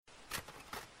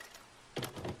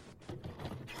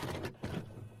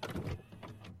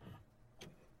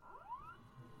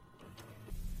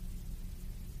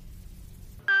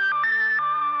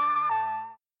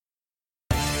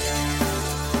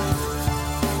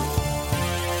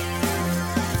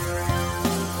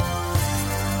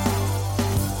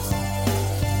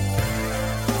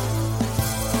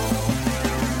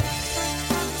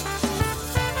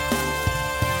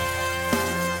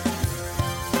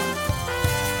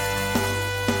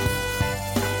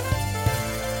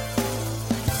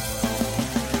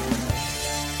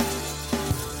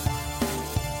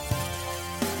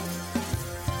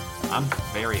I'm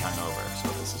very hungover, so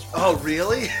this is. Oh,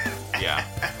 really? Yeah,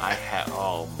 I had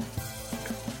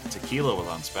tequila was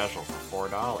on special for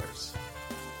 $4.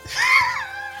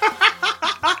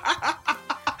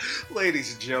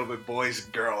 Ladies and gentlemen, boys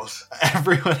and girls,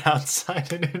 Everyone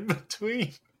outside and in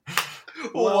between.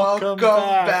 welcome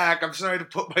back. I'm sorry to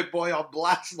put my boy on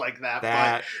blast like that,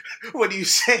 but when you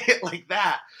say it like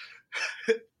that,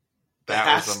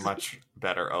 that was a much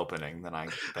better opening than I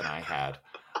had.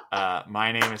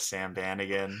 My name is Sam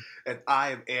Bannigan. And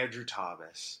I am Andrew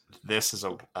Thomas. This is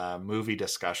a movie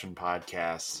discussion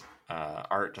podcast,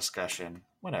 art discussion,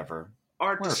 whatever.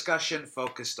 Discussion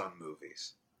focused on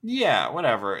movies. Yeah,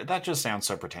 whatever. That just sounds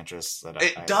so pretentious.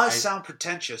 It does sound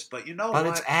pretentious, but you know what?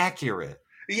 But it's accurate.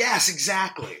 Yes,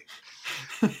 exactly.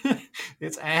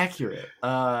 It's accurate.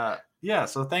 Yeah,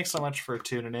 so thanks so much for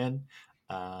tuning in.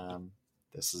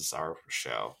 This is our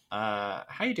show.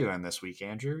 How you doing this week,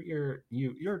 Andrew?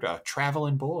 You're a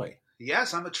traveling boy.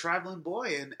 Yes, I'm a traveling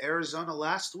boy in Arizona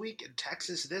last week, in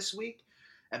Texas this week,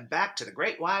 and back to the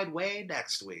Great Wide Way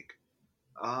next week.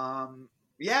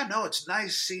 Yeah, no, it's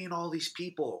nice seeing all these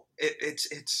people.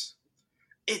 It's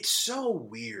so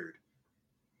weird.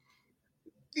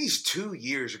 These 2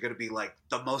 years are going to be like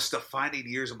the most defining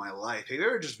years of my life. Have you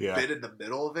ever just been in the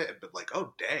middle of it and been like,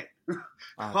 oh, dang.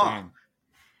 Dang.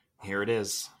 Here it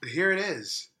is. Here it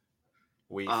is.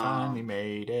 We finally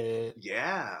made it.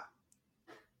 Yeah.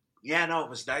 Yeah, no, it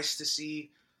was nice to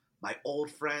see my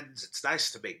old friends. It's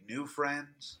nice to make new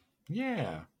friends.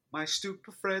 Yeah. My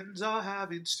stupid friends are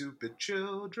having stupid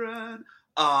children.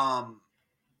 I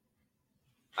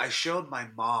showed my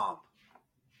mom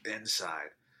Inside.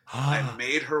 I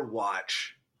made her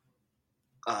watch.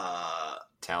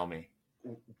 Tell me.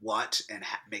 What and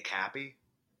Make Happy.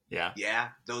 Yeah. Yeah,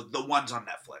 the ones on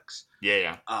Netflix.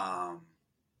 Yeah.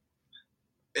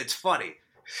 It's funny.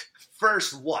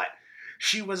 First, what?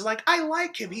 She was like, I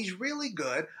like him. He's really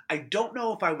good. I don't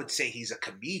know if I would say he's a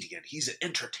comedian. He's an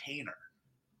entertainer.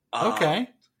 Okay.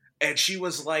 And she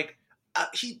was like,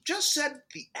 he just said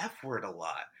the F word a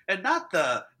lot, and not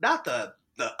the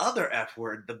other F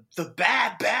word, the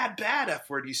bad F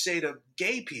word you say to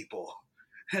gay people.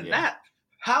 And that,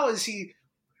 how is he?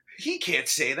 He can't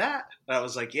say that. And I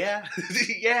was like, yeah,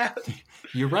 yeah.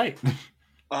 You're right.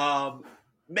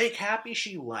 Make Happy,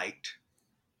 she liked.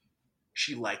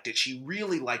 She liked it. She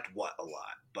really liked What a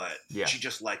lot, but she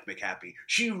just liked Make Happy.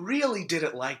 She really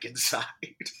didn't like Inside.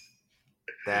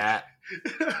 That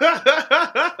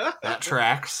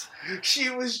tracks.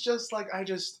 She was just like,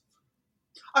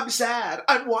 I'm sad.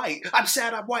 I'm white. I'm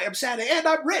sad. I'm white. I'm sad. And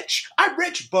I'm rich. I'm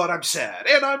rich, but I'm sad.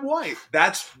 And I'm white.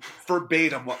 That's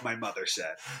verbatim what my mother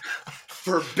said.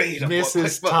 Verbatim.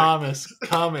 Mrs. Thomas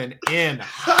coming in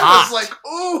hot. I was like,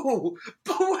 ooh,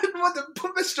 but what did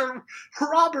Mr.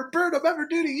 Robert Burnham ever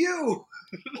do to you?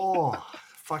 Oh,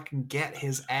 fucking get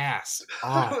his ass.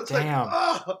 Oh, damn. Like,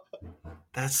 oh.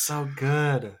 That's so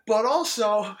good. But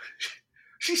also,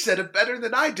 she said it better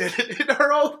than I did it in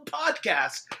her own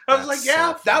podcast. I was like,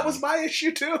 yeah, that was my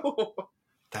issue too.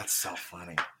 That's so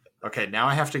funny. Okay, now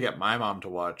I have to get my mom to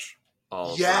watch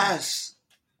all of them. Yes.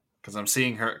 Because I'm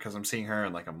seeing her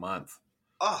in like a month.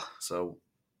 Oh. So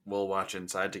we'll watch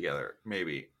Inside together,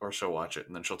 maybe. Or she'll watch it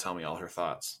and then she'll tell me all her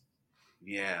thoughts.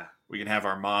 Yeah. We can have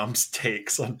our mom's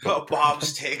takes on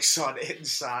Mom's takes on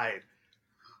Inside.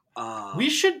 We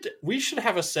should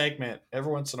have a segment every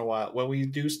once in a while when we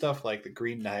do stuff like The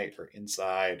Green Knight or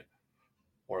Inside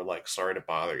or like Sorry to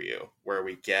Bother You, where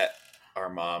we get our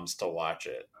moms to watch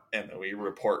it and then we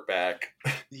report back.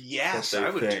 Yes, I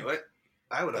would do it.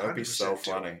 I would. That would be so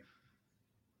funny.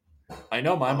 I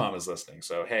know my mom is listening,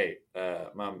 so hey,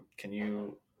 Mom, can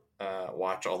you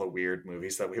watch all the weird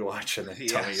movies that we watch and then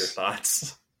tell me your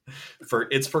thoughts?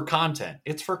 It's for content.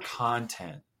 It's for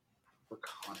content. For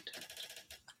content.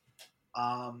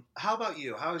 How about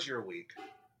you? How's your week?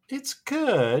 It's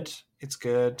good. It's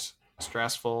good.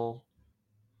 Stressful.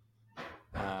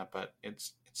 But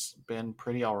it's been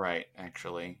pretty all right,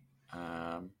 actually.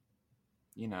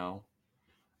 You know,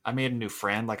 I made a new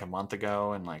friend like a month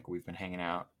ago, and like we've been hanging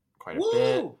out quite a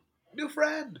bit. New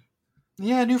friend.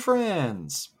 Yeah, new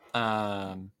friends.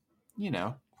 You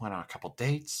know, went on a couple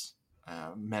dates.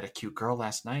 Met a cute girl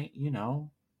last night. You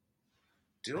know,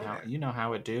 you know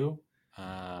how it do.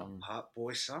 Hot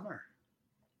boy summer.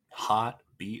 Hot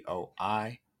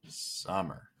BOI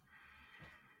summer.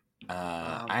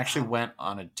 I actually went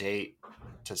on a date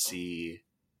to see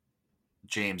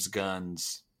James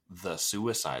Gunn's The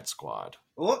Suicide Squad.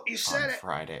 Oh, you said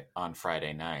on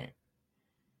Friday night.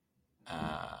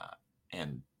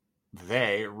 And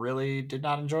they really did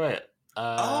not enjoy it.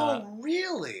 Oh,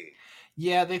 really?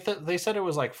 Yeah, they said it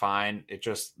was like fine. It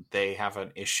just they have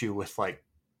an issue with like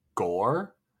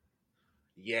gore,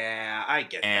 Yeah, I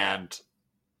get that. and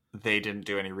they didn't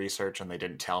do any research and they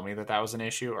didn't tell me that that was an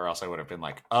issue, or else I would have been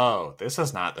like, oh, this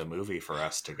is not the movie for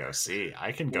us to go see.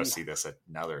 I can go Ooh, see this at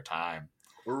another time.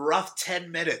 rough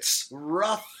 10 minutes.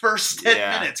 Rough first 10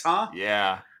 Yeah, minutes, huh?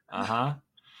 yeah,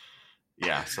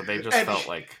 yeah. So they just And felt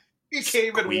like you can't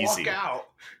even walk squeezy. out.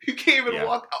 You can't even Yeah.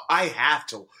 walk out. I have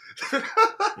to.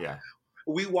 Yeah,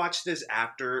 We watched this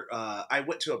after I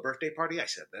went to a birthday party. I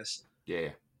said this. yeah.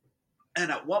 And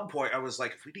at one point, I was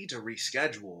like, if we need to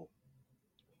reschedule,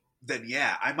 then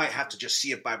yeah, I might have to just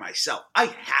see it by myself. I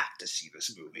have to see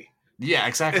this movie. Yeah,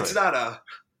 exactly. It's not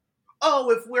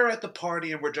if we're at the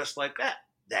party and we're just like,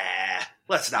 nah,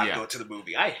 let's not go to the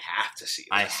movie. I have to see it.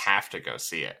 I have to go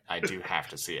see it. I do have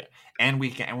to see it. And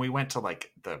we went to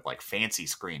like the fancy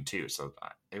screen too, so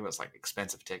it was like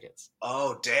expensive tickets.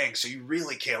 Oh dang! So you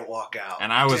really can't walk out.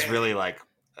 And I was really like,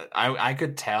 I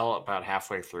could tell about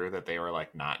halfway through that they were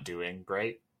like not doing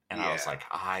great, and I was like,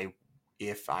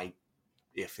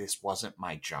 if this wasn't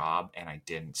my job and I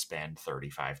didn't spend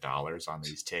 $35 on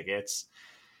these tickets,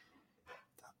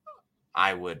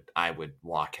 I would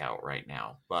walk out right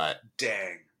now. But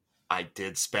dang, I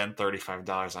did spend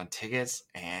 $35 on tickets,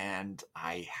 and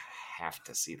I have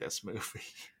to see this movie.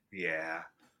 Yeah.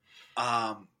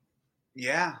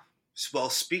 Yeah. Well,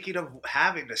 speaking of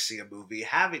having to see a movie,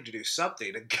 having to do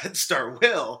something against our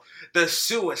will, the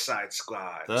Suicide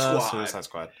Squad. Suicide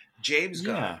Squad. James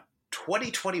Gunn,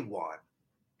 2021.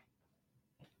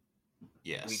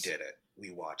 Yes. We did it.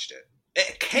 We watched it.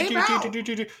 It came out. He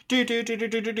did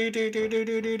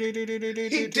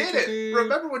it.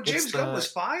 Remember when James Gunn was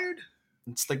fired?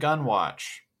 It's the Gun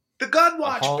Watch. The Gun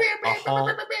Watch.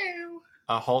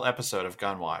 A whole episode of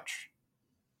Gun Watch.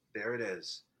 There it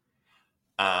is.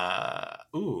 I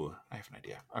have an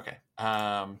idea. Okay.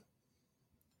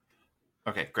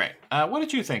 Okay, great. What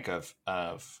did you think of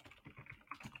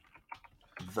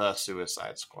the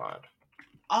Suicide Squad?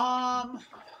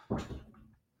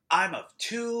 I'm of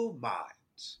two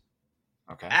minds.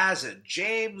 Okay. As a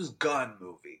James Gunn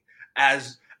movie,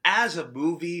 as a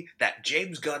movie that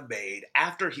James Gunn made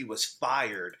after he was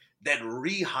fired, then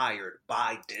rehired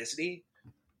by Disney.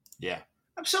 Yeah.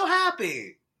 I'm so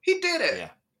happy. He did it. Yeah.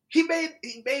 He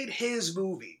made his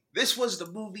movie. This was the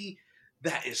movie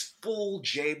that is full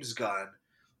James Gunn.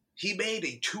 He made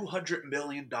a $200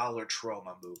 million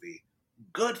Troma movie.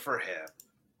 Good for him.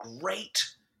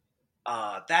 Great.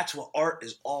 That's what art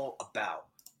is all about.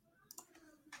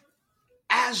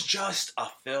 As just a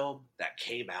film that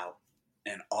came out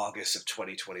in August of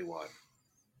 2021,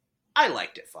 I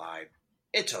liked it fine.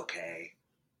 It's okay.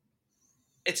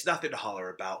 It's nothing to holler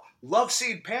about. Love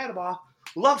seeing Panama.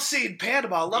 Love seeing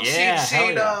Panama. Love seeing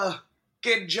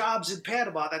getting jobs in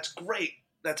Panama. That's great.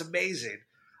 That's amazing.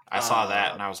 I saw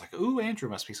that and I was like, ooh, Andrew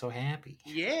must be so happy.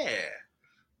 Yeah.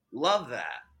 Love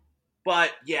that.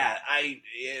 But yeah,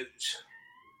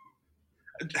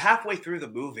 halfway through the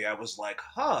movie, I was like,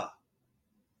 I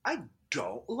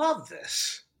don't love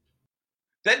this.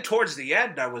 Then towards the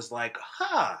end, I was like,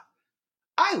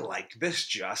 I liked this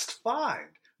just fine.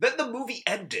 Then the movie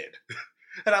ended.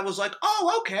 And I was like,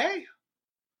 oh, okay.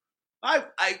 I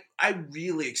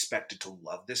really expected to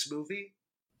love this movie.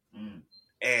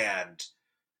 And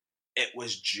it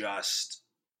was just,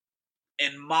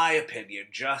 in my opinion,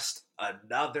 just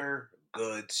another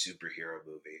good superhero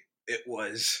movie. It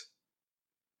was,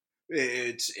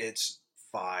 it's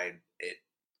fine.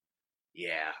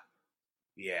 Yeah.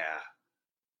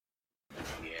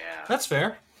 That's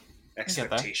fair.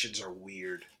 Expectations are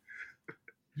weird.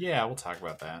 Yeah, we'll talk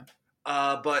about that.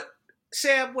 But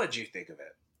Sam, what'd you think of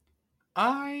it?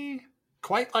 I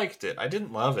quite liked it. I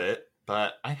didn't love it,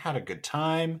 but I had a good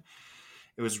time.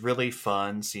 It was really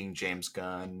fun seeing James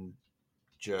Gunn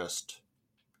just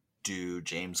do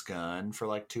James Gunn for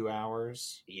like 2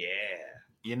 hours. Yeah.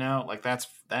 You know, like that's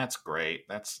great.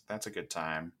 That's a good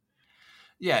time.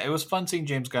 Yeah, it was fun seeing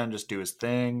James Gunn just do his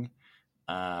thing.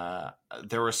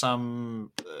 There were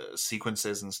some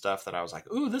sequences and stuff that I was like,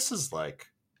 ooh, this is like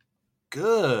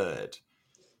good.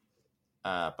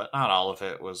 But not all of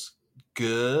it was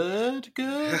good.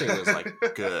 It was like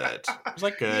good. It was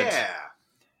like good. Yeah.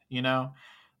 You know?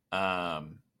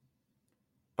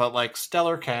 But like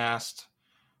stellar cast,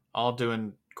 all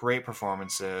doing great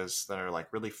performances that are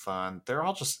like really fun. They're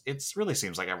all just, it really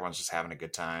seems like everyone's just having a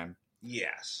good time.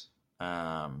 Yes.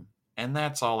 And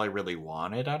that's all I really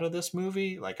wanted out of this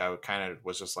movie. Like I kind of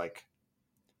was just like,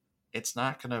 it's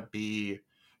not going to be,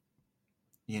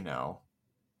 you know,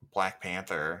 Black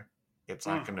Panther. It's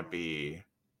not going to be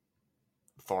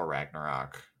Thor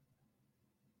Ragnarok.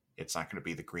 It's not going to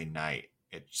be the Green Knight.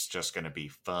 It's just going to be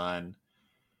fun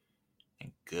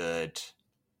and good,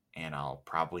 and I'll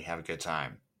probably have a good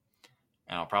time.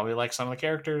 And I'll probably like some of the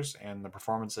characters and the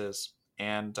performances,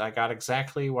 and I got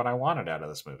exactly what I wanted out of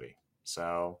this movie.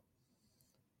 So,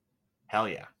 hell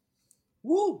yeah.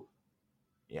 Woo!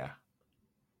 Yeah.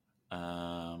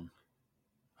 I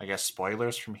guess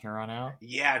spoilers from here on out?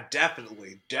 Yeah,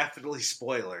 definitely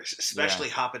spoilers, especially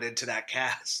hopping into that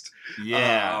cast.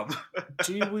 Yeah.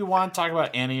 Do we want to talk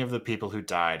about any of the people who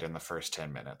died in the first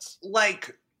 10 minutes?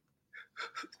 Like,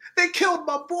 they killed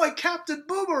my boy Captain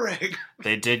Boomerang.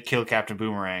 They did kill Captain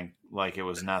Boomerang like it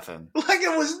was nothing. Like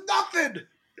it was nothing.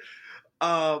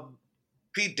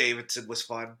 Pete Davidson was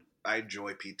fun. I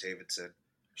enjoy Pete Davidson.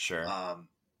 Sure.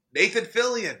 Nathan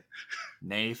Fillion.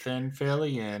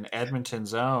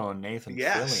 Edmonton's own Nathan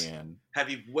Fillion. Have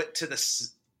you went to the?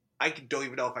 I don't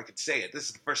even know if I can say it. This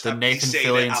is the first time. The Nathan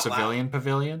Fillion Civilian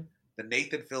Pavilion. The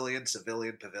Nathan Fillion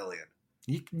Civilian Pavilion.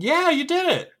 You did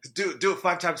it. Do it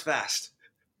 5 times fast.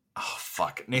 Oh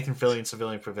fuck! Nathan Fillion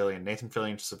Civilian Pavilion. Nathan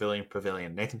Fillion Civilian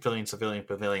Pavilion. Nathan Fillion Civilian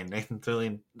Pavilion. Nathan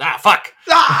Fillion. Fuck!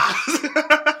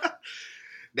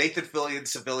 Nathan Fillion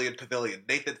Civilian Pavilion.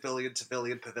 Nathan Fillion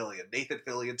Civilian Pavilion. Nathan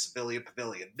Fillion Civilian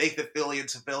Pavilion. Nathan Fillion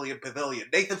Civilian Pavilion.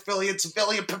 Nathan Fillion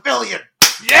Civilian Pavilion.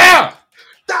 Yeah.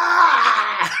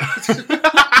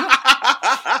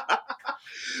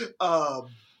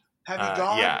 Have you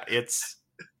gone? Yeah, it's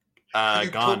have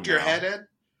you gone. Poked your head in?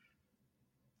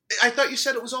 I thought you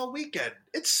said it was all weekend.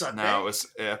 It's Sunday. No, it was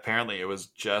apparently it was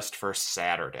just for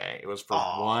Saturday. It was for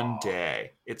one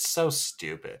day. It's so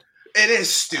stupid. It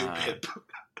is stupid.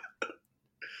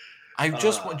 I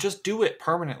just do it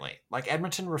permanently. Like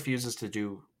Edmonton refuses to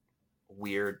do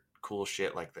weird, cool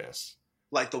shit like this.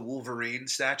 Like the Wolverine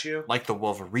statue? Like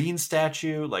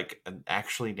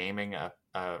actually naming a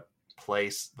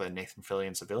place, the Nathan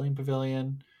Fillion Civilian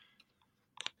Pavilion.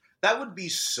 That would be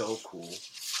so cool.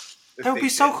 That would be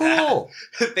so cool.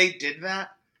 If they did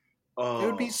that. It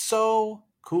would be so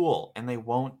cool. And they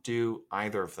won't do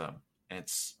either of them. And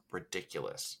it's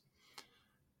ridiculous.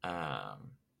 But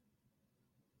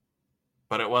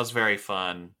it was very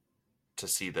fun to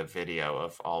see the video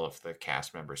of all of the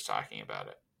cast members talking about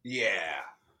it. Yeah.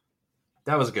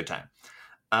 That was a good time.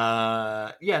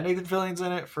 Nathan Fillion's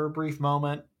in it for a brief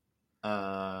moment.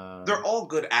 They're all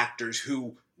good actors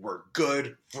who were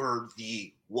good for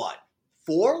the,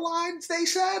 4 lines they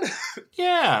said?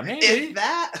 Yeah, maybe. If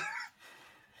that?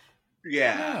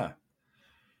 Yeah.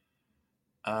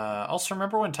 Also,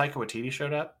 remember when Taika Waititi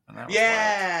showed up? And that was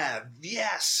wild.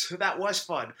 Yes, that was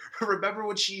fun. Remember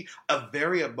when a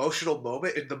very emotional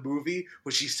moment in the movie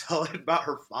when she's telling about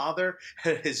her father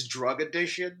and his drug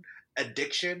addiction, and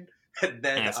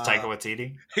then it's Taika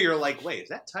Waititi? You're like, wait, is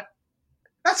that Taika?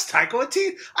 That's Taika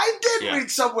Waititi? I did read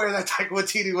somewhere that Taika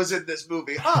Waititi was in this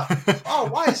movie. Huh? Oh,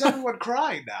 why is everyone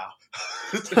crying now?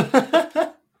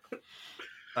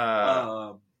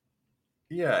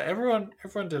 Yeah, everyone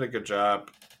did a good job.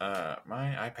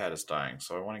 My iPad is dying,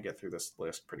 so I want to get through this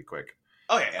list pretty quick.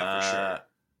 Oh yeah, for sure.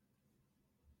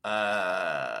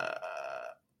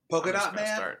 Polka Dot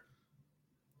Man. Start.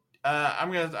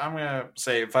 I'm gonna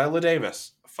say Viola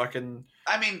Davis.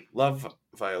 Love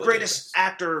Viola greatest Davis.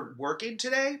 Actor working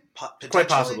today, quite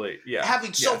possibly. Yeah,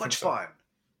 having so much fun.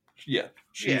 Yeah,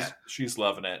 she's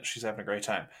loving it. She's having a great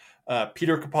time.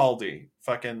 Peter Capaldi,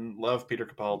 love Peter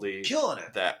Capaldi, killing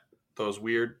it. Those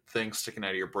weird things sticking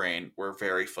out of your brain were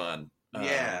very fun.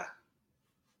 Yeah,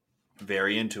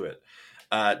 very into it.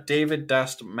 David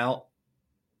Dastmalchian,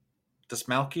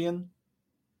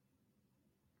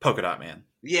 Polka Dot Man.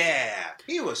 Yeah,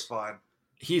 he was fun.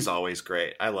 He's always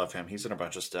great. I love him. He's in a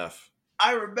bunch of stuff.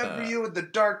 I remember you in The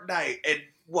Dark Knight, and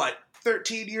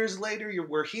 13 years later,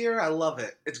 we're here? I love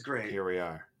it. It's great. Here we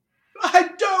are. I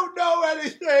don't know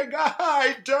anything.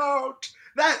 I don't.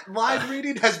 That line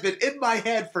reading has been in my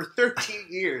head for 13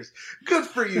 years. Good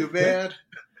for you, man.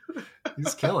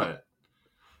 He's killing it.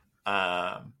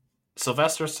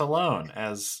 Sylvester Stallone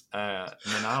as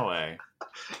Nanaue,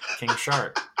 King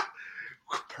Shark.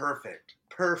 Perfect.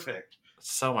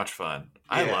 So much fun.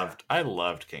 Yeah. I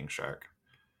loved King Shark.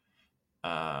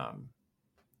 Joel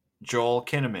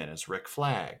Kinnaman as Rick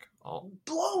Flag.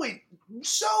 Blowing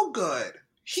so good.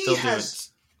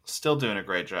 Still doing a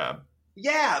great job.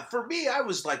 Yeah, for me, I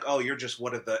was like, oh, you're just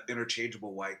one of the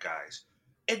interchangeable white guys.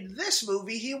 In this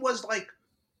movie, he was like,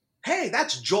 hey,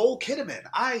 that's Joel Kinnaman.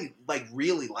 I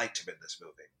really liked him in this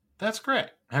movie. That's great.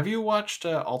 Have you watched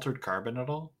Altered Carbon at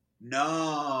all?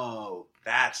 No.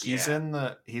 He's in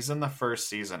the first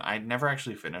season. I never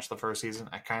actually finished the first season.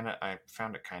 I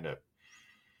found it kind of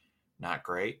not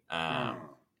great.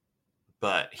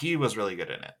 But he was really good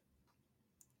in it.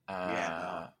 Yeah,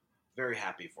 no. Very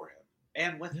happy for him.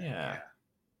 And with him, yeah.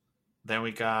 Then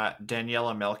we got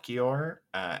Daniela Melchior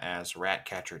as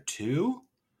Ratcatcher 2.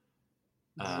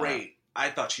 Great. I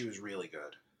thought she was really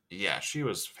good. Yeah, she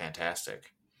was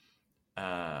fantastic.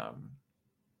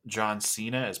 John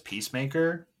Cena as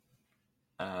Peacemaker.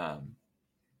 Playing,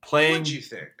 what'd you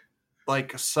think?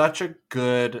 Like such a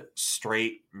good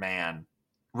straight man.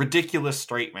 Ridiculous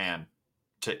straight man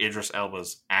to Idris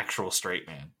Elba's actual straight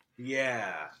man.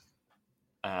 Yeah.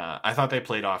 I thought they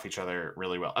played off each other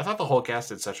really well. I thought the whole cast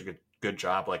did such a good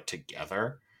job, like,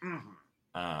 together.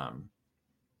 Mm-hmm.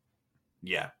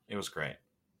 Yeah, it was great.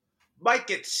 Might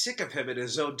get sick of him in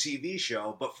his own TV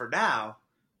show, but for now,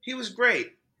 he was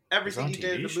great. Everything he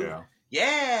did in the movie.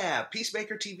 Yeah,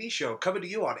 Peacemaker TV show coming to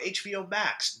you on HBO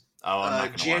Max. Oh, I'm not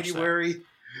going to watch that. January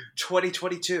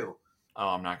 2022. Oh,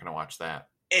 I'm not going to watch that.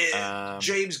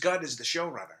 James Gunn is the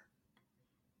showrunner.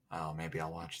 Oh, maybe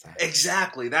I'll watch that.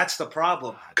 Exactly. That's the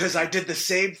problem. Because I did the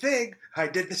same thing. Oh,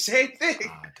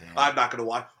 I'm not going to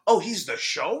watch. Oh, he's the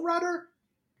showrunner?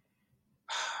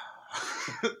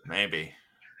 Maybe.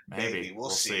 We'll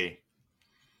see.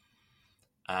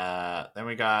 Then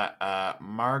we got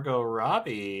Margot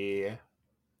Robbie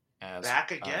as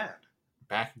back again.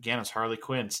 Back again as Harley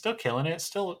Quinn. Still killing it.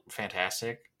 Still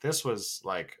fantastic. This was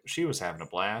like, she was having a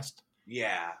blast.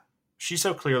 Yeah. She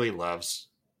so clearly loves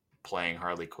playing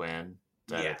Harley Quinn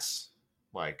that it's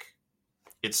like,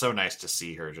 it's so nice to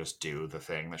see her just do the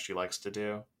thing that she likes to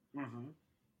do. Mm-hmm.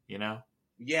 You know?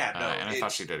 Yeah, no. And I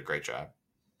thought she did a great job.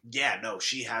 Yeah, no,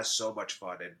 she has so much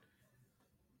fun, and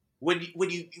when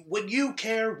you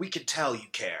care, we can tell you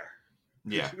care.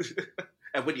 Yeah.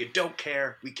 And when you don't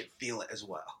care, we can feel it as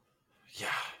well.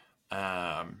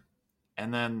 Yeah.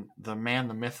 And then the man,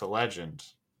 the myth, the legend,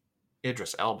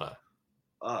 Idris Elba.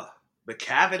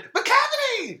 McCavity!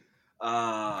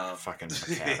 Fucking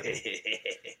McCavity.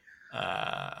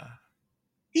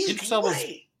 He's Idris Elba's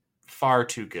far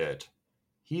too good.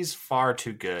 He's far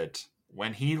too good.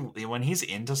 When he's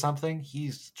into something,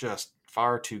 he's just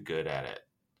far too good at it.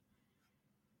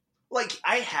 Like,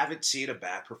 I haven't seen a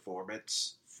bad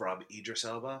performance from Idris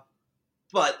Elba,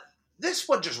 but this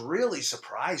one just really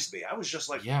surprised me. I was just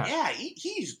like,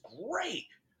 he's great.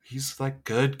 He's like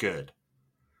good.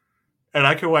 And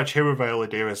I could watch him and Viola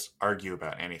Davis argue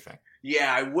about anything.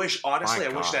 Yeah, I wish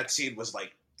that scene was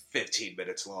like 15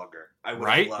 minutes longer.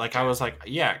 Right? Like, I was like,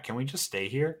 yeah, can we just stay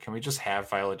here? Can we just have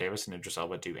Viola Davis and Idris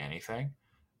Elba do anything?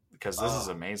 Because this is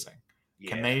amazing.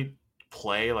 Yeah. Can they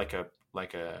play like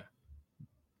a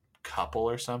couple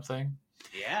or something?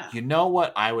 Yeah. You know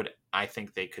what I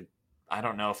think they could, I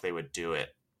don't know if they would do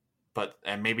it,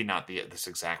 and maybe not this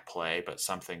exact play, but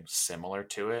something similar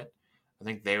to it. I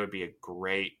think they would be a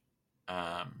great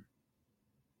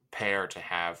pair to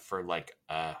have for like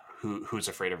Who's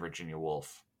Afraid of Virginia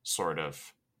Woolf sort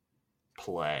of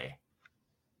play.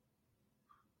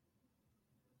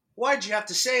 Why'd you have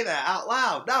to say that out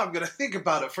loud? Now I'm going to think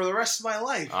about it for the rest of my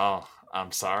life. Oh,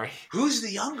 I'm sorry. Who's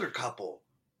the younger couple?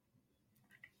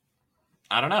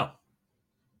 I don't know.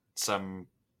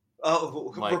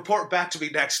 Report back to me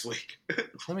next week.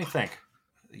 Let me think.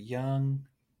 Young.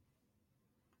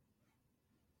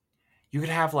 You could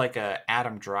have like a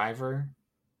Adam Driver.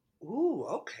 Ooh,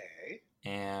 okay.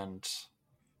 And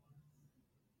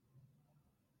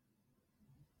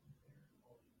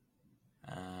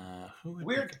who would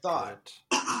weird thought.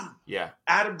 Yeah.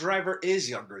 Adam Driver is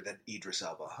younger than Idris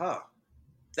Elba, huh?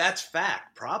 That's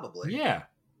fact, probably. Yeah.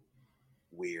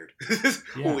 Weird.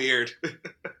 Yeah. Weird.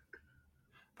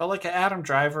 But like Adam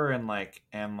Driver and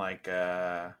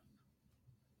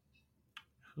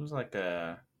who's like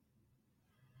a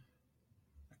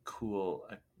cool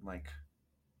like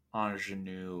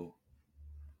ingenue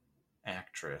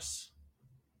actress.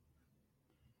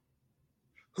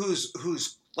 Who is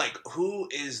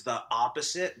the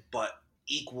opposite but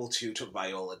equal to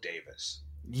Viola Davis?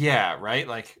 Yeah, right?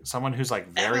 Like someone who's like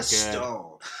very Emma good.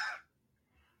 Stone.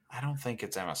 I don't think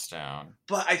it's Emma Stone.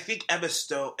 But I think Emma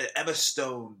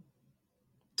Stone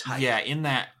type. Yeah, in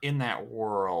that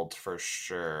world for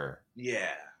sure.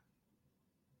 Yeah.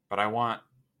 But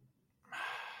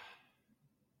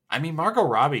Margot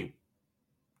Robbie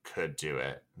could do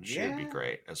it. She would be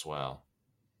great as well.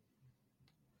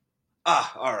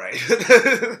 All right.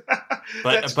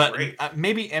 but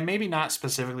maybe not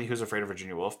specifically Who's Afraid of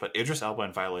Virginia Woolf, but Idris Elba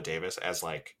and Viola Davis as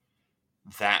like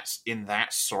that's in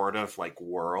that sort of like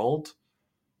world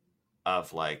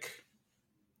of like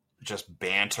just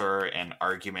banter and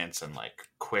arguments and like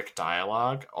quick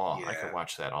dialogue. Oh, yeah. I could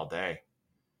watch that all day.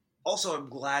 Also, I'm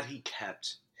glad he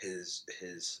kept his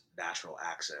natural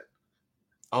accent.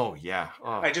 Oh yeah.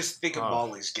 Oh, I just think of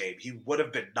Molly's Game. He would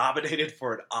have been nominated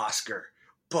for an Oscar,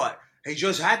 but he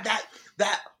just had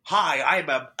that hi, I'm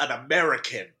an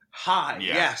American. Hi,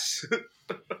 yes.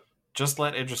 Just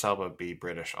let Idris Elba be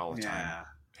British all the time. Yeah.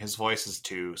 His voice is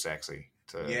too sexy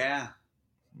to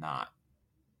not.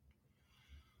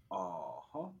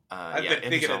 I've been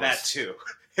thinking of that too.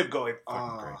 Him going,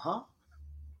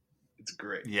 It's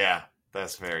great. Yeah,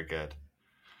 that's very good.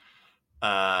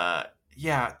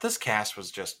 This cast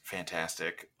was just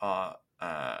fantastic. But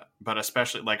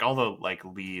especially like all the like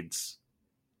leads,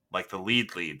 like the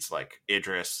leads, like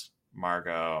Idris,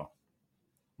 Margot,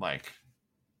 like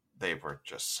they were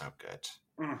just so good.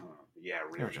 Mm-hmm. Yeah,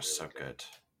 really, they were just really so good.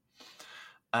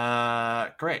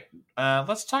 Great.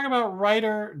 Let's talk about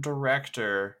writer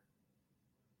director,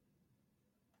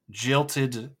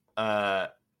 jilted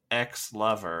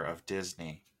ex-lover of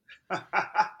Disney,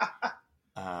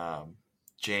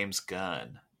 James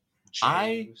Gunn.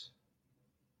 I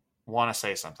want to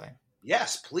say something.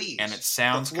 Yes, please. And it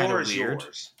sounds kind of weird.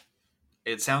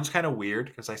 It sounds kind of weird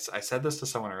because I said this to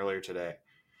someone earlier today.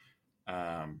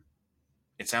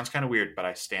 It sounds kind of weird, but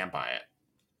I stand by it.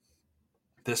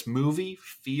 This movie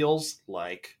feels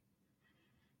like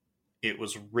it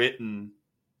was written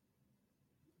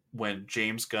when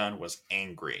James Gunn was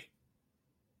angry.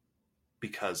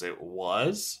 Because it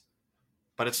was,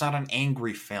 but it's not an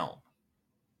angry film.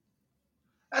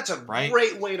 That's a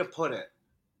great way to put it.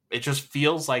 It just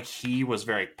feels like he was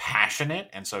very passionate,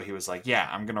 and so he was like, yeah,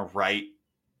 I'm going to write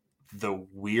the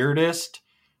weirdest,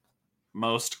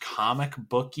 most comic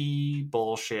booky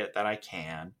bullshit that I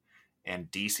can,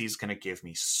 and DC's going to give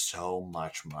me so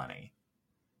much money.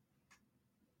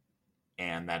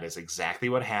 And that is exactly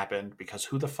what happened, because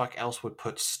who the fuck else would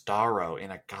put Starro in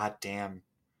a goddamn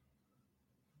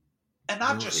and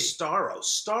not movie? Just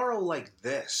Starro like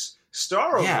this.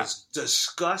 Starro was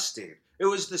disgusting. It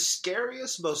was the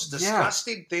scariest, most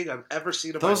disgusting thing I've ever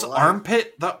seen in my life.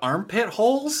 The armpit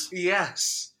holes?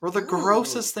 Yes. Were the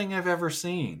grossest thing I've ever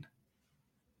seen.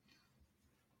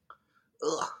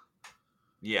 Ugh.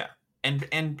 Yeah.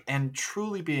 And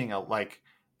truly being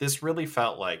this really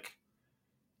felt like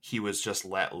he was just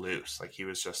let loose. Like he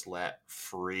was just let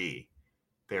free.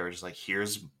 They were just like,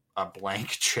 here's a blank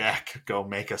check. Go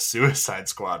make a Suicide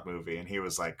Squad movie. And he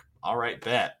was like, all right,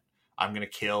 bet. I'm going to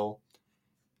kill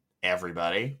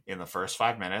everybody in the first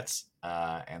 5 minutes.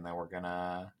 And then we're going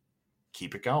to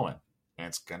keep it going. And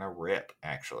it's going to rip,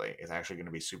 actually. It's actually going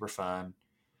to be super fun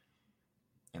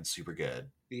and super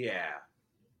good. Yeah.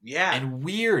 Yeah. And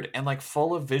weird and like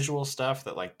full of visual stuff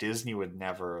that like Disney would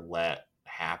never let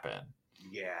happen.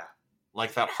 Yeah.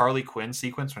 Like that Harley Quinn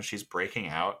sequence when she's breaking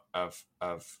out of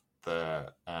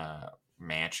the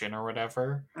mansion or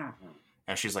whatever. Mm-hmm.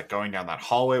 And she's like going down that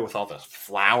hallway with all the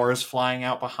flowers flying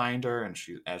out behind her. And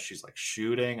as she's like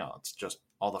shooting, it's just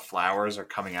all the flowers are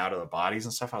coming out of the bodies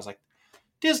and stuff. I was like,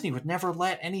 Disney would never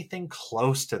let anything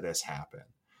close to this happen.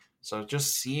 So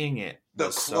just seeing it. The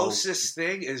closest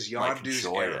thing is Yondu's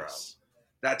arrow.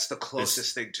 That's the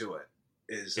closest thing to it.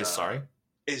 Is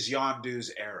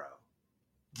Yondu's arrow.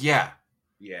 Yeah.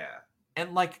 Yeah.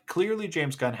 And like clearly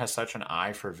James Gunn has such an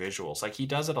eye for visuals. Like he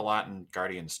does it a lot in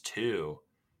Guardians 2.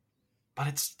 But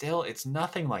it's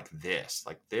nothing like this.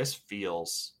 Like this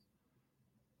feels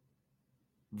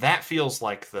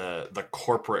like the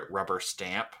corporate rubber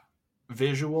stamp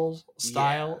visual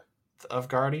style of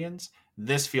Guardians.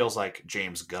 This feels like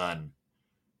James Gunn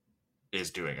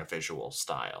is doing a visual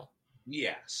style.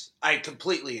 Yes, I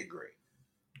completely agree.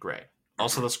 Great.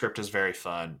 Also, the script is very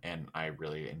fun, and I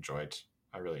really enjoyed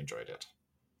it.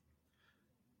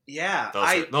 Yeah,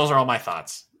 those are all my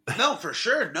thoughts. No, for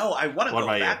sure. No, I want to go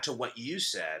back to what you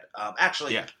said.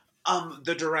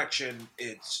 The direction,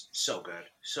 it's so good.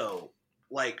 So,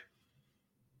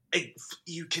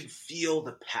 you can feel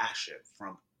the passion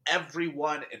from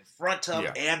everyone in front of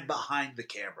and behind the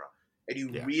camera. And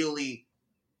you really,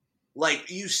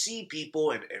 you see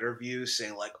people in interviews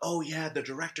saying, oh, yeah, the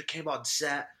director came on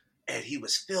set and he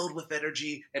was filled with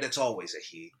energy. And it's always a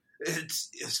he.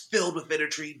 It's filled with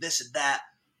energy, this and that.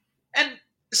 And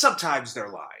sometimes they're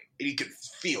lying. And you can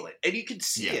feel it. And you can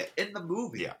see it in the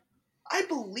movie. Yeah. I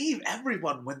believe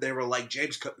everyone when they were like,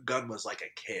 James Gunn was like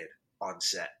a kid on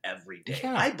set every day.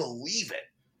 Yeah. I believe it.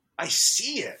 I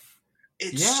see it.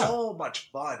 It's so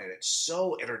much fun. And it's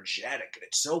so energetic. And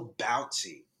it's so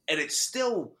bouncy. And it's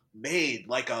still made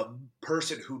like a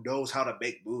person who knows how to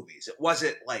make movies. It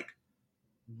wasn't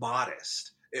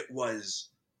modest. It was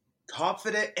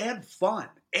confident and fun.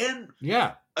 And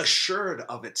assured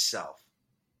of itself.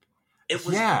 It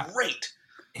was great.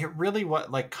 It really was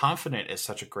confident is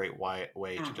such a great way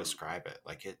to describe it.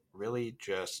 It really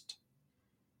just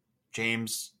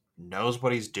James knows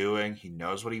what he's doing. He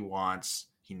knows what he wants.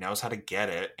 He knows how to get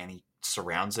it, and he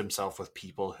surrounds himself with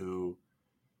people who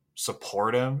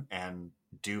support him and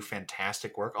do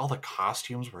fantastic work. All the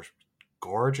costumes were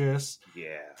gorgeous.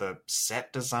 Yeah. The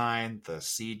set design, the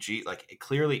CG, like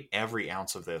clearly every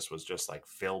ounce of this was just like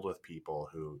filled with people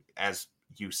who, as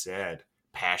you said,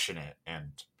 passionate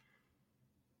and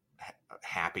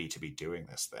happy to be doing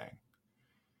this thing.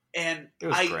 And it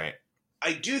was great.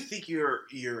 I do think you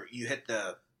hit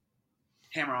the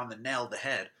hammer on the nail of the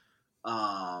head.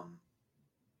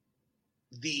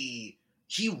 He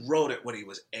wrote it when he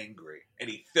was angry, and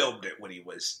he filmed it when he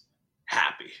was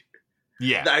happy.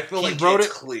 Yeah, I feel like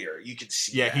it's clear. You can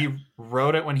see. Yeah, that. He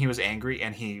wrote it when he was angry,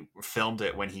 and he filmed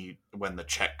it when the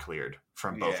check cleared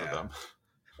from both of them.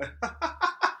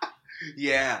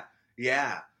 Yeah.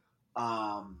 Yeah.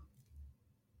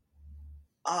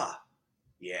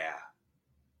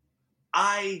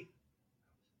 I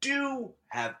do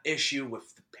have issue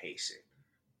with the pacing.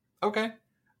 Okay.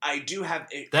 I do have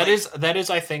that is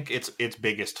I think its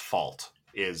biggest fault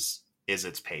is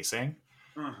its pacing.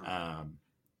 Mm-hmm.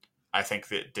 I think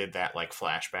that did that like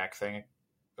flashback thing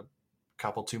a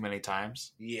couple too many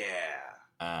times. Yeah.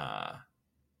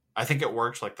 I think it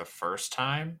worked like the first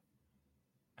time,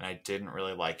 and I didn't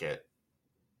really like it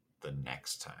the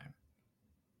next time.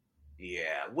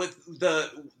 Yeah, with the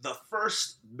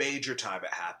first major time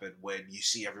it happened when you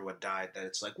see everyone died, then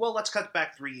it's like, well, let's cut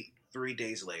back three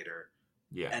days later.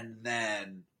 Yeah. And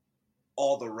then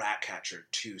all the Ratcatcher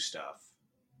 2 stuff.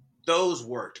 Those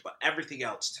worked, but everything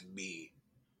else to me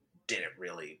didn't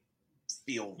really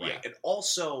feel right. Yeah. And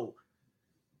also,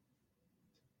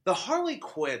 the Harley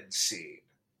Quinn scene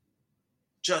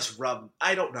just rubbed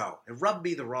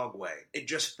me the wrong way. It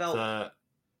just felt...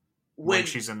 When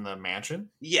she's in the mansion?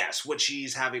 Yes, when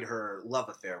she's having her love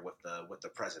affair with the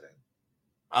president.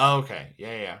 Oh, okay.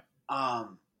 Yeah.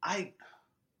 I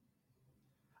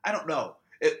don't know.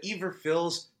 It either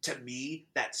feels, to me,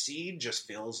 that scene just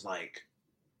feels like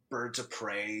Birds of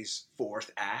Prey's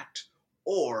fourth act,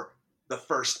 or the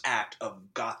first act of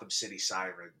Gotham City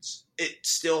Sirens. It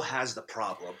still has the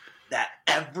problem that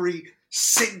every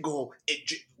single...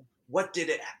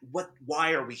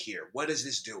 why are we here? What is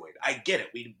this doing? I get it.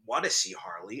 We want to see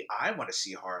Harley. I want to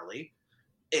see Harley.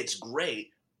 It's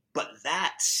great. But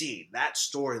that scene, that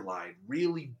storyline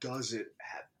really doesn't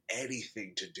have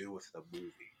anything to do with the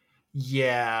movie.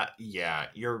 Yeah.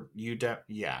 You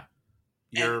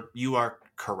are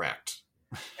correct.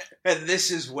 And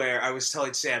this is where I was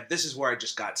telling Sam, this is where I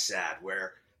just got sad,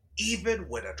 where even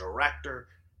when a director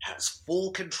has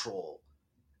full control,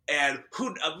 and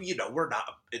we're not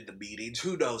in the meetings.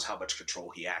 Who knows how much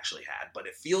control he actually had, but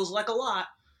it feels like a lot.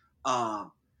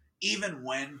 Even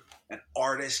when an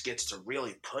artist gets to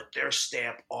really put their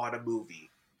stamp on a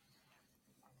movie,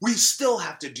 we still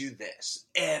have to do this.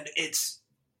 And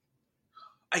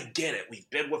I get it. We've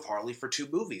been with Harley for 2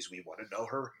 movies. We want to know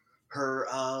her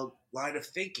line of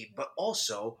thinking, but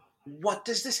also, what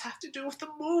does this have to do with the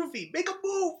movie? Make a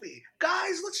movie.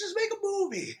 Guys, let's just make a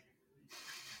movie.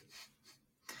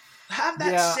 Have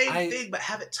that same thing, but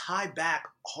have it tie back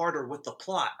harder with the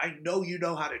plot. I know you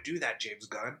know how to do that, James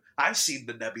Gunn. I've seen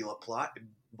the Nebula plot in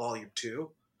Volume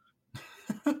 2.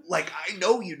 Like, I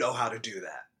know you know how to do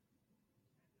that.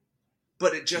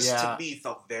 But it just, to me,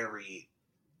 felt very...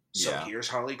 So here's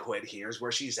Harley Quinn. Here's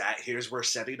where she's at. Here's where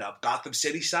setting up Gotham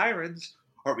City Sirens.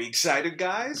 Are we excited,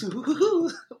 guys?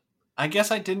 I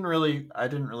guess I didn't really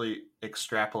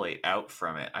extrapolate out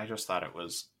from it. I just thought it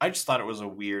was a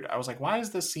weird. I was like, why is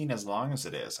this scene as long as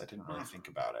it is? I didn't really think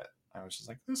about it. I was just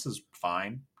like, this is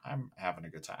fine. I'm having a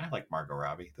good time. I like Margot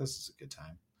Robbie. This is a good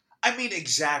time. I mean,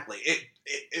 exactly. It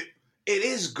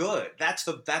is good. That's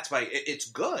why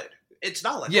it's good. It's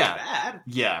not like it's bad.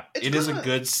 Yeah, it is a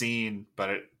good scene, but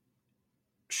it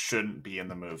shouldn't be in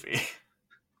the movie.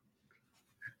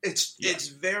 It's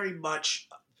very much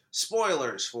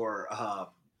spoilers for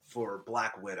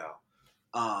Black Widow.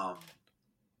 I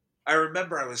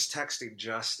remember I was texting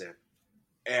Justin,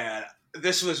 and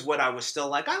this was when I was still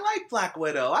like, I like Black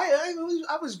Widow.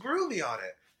 I was groovy on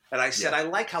it, and I said I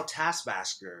like how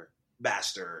Taskmaster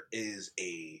is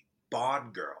a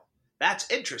Bond girl. That's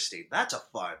interesting. That's a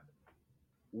fun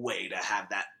way to have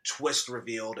that twist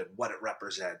revealed and what it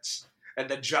represents. And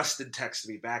then Justin texted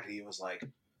me back, and he was like,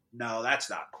 no, that's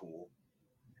not cool.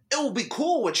 It will be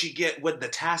cool when the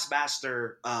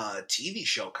Taskmaster TV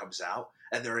show comes out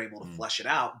and they're able to flesh it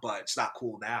out, but it's not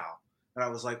cool now. And I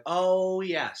was like, oh,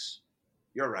 yes,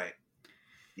 you're right.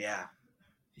 Yeah.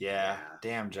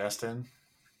 Damn, Justin.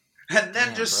 And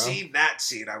then seeing that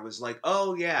scene, I was like,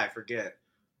 oh, yeah, I forget.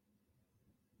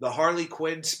 the Harley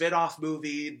Quinn spin-off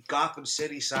movie, Gotham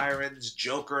City Sirens,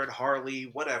 Joker and Harley,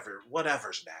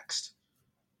 whatever's next.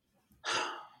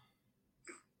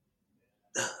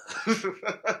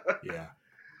 Yeah.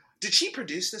 Did she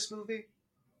produce this movie?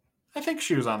 I think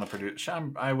she was on the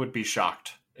producer. I would be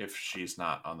shocked if she's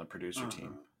not on the producer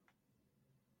team.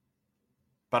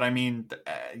 But I mean,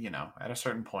 at a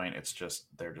certain point, it's just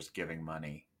they're just giving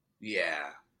money. Yeah.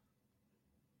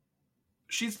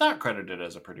 She's not credited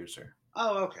as a producer.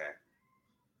 Oh, okay.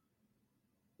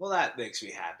 Well, that makes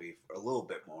me happy for a little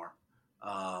bit more.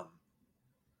 I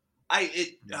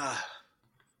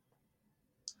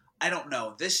don't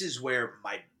know. This is where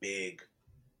my big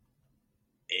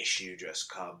issue just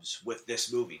comes with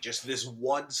this movie. Just this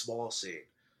one small scene.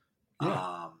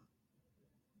 Yeah.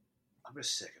 I'm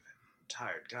just sick of it. I'm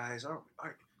tired, guys.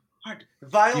 Aren't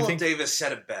Viola Davis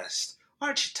said it best.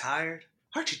 Aren't you tired?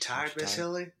 Aren't you tired, Miss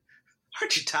Hilly?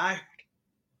 Aren't you tired?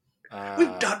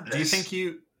 We've done this.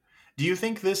 Do you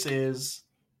think this is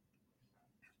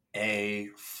a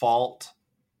fault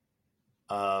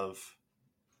of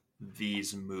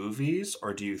these movies,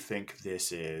 or do you think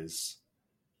this is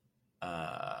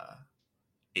a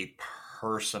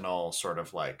personal sort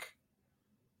of like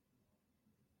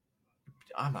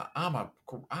I'm a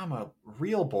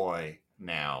real boy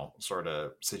now sort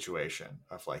of situation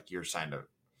of like you're kind of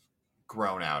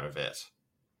grown out of it?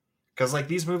 Because like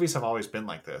these movies have always been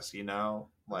like this,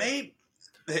 like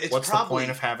what's the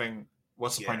point of having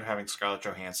Scarlett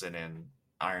Johansson in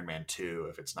Iron Man 2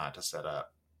 if it's not to set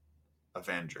up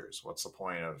Avengers? What's the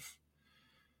point of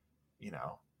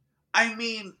I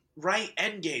mean, right?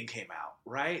 Endgame came out,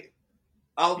 right?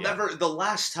 The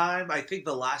last time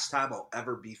I'll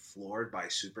ever be floored by a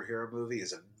superhero movie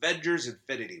is Avengers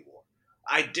Infinity War.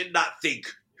 I did not think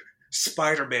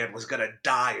Spider-Man was going to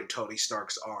die in Tony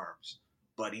Stark's arms,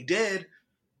 but he did.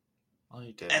 Well,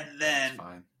 he did. And then,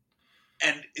 fine.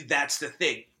 And that's the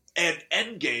thing. And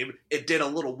Endgame, it did a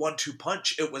little 1-2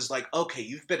 punch. It was like, okay,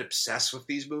 you've been obsessed with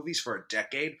these movies for a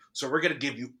decade, so we're going to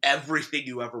give you everything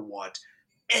you ever want.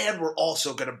 And we're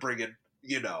also going to bring in,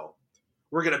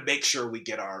 we're going to make sure we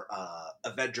get our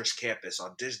Avengers campus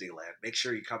on Disneyland. Make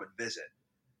sure you come and visit.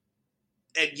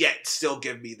 And yet still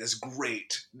give me this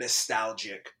great,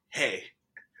 nostalgic, hey,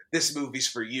 this movie's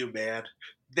for you, man.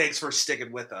 Thanks for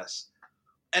sticking with us.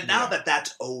 And now that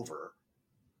that's over,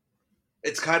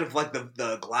 it's kind of like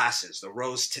the glasses, the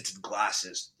rose-tinted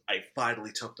glasses. I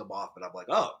finally took them off, and I'm like,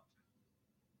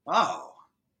 oh.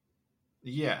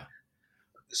 Yeah.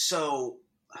 So...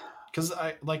 Because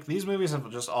these movies have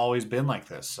just always been like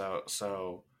this.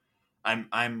 So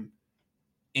I'm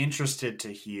interested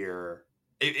to hear...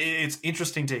 It's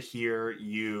interesting to hear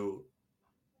you,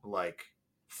 like,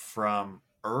 from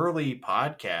early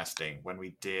podcasting when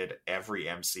we did every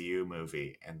MCU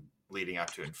movie and leading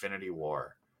up to Infinity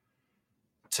War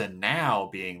to now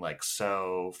being, like,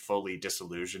 so fully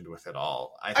disillusioned with it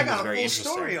all. I think it's very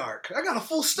interesting. I got a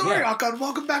full story arc on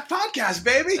Welcome Back Podcast,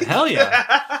 baby! Hell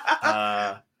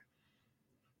yeah!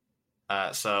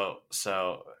 I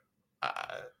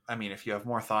mean, if you have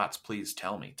more thoughts, please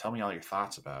tell me. Tell me all your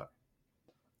thoughts about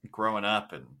growing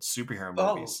up and superhero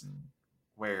movies and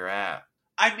where you're at.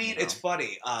 I mean, it's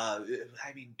funny.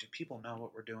 Do people know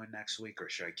what we're doing next week, or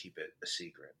should I keep it a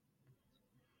secret?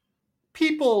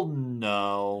 People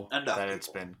know that it's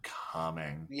been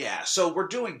coming. Yeah, so we're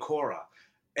doing Korra.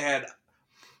 And,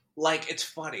 like, it's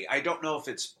funny. I don't know if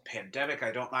it's pandemic.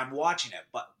 I'm watching it,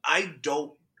 but I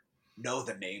don't know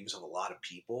the names of a lot of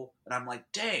people. And I'm like,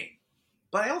 dang.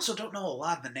 But I also don't know a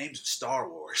lot of the names of Star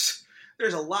Wars.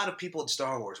 There's a lot of people in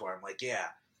Star Wars where I'm like, yeah.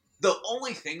 The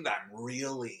only thing that I'm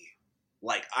really,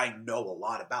 like, I know a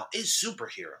lot about is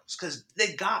superheroes. Because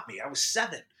they got me. I was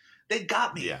 7. They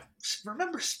got me. Yeah.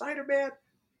 Remember Spider-Man?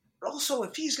 Also,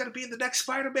 if he's going to be in the next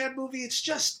Spider-Man movie,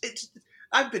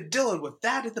 I've been dealing with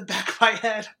that in the back of my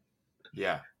head.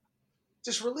 Yeah.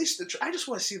 Just release I just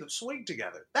want to see them swing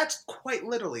together. That's quite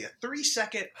literally a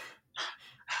 3-second.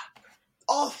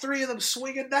 All 3 of them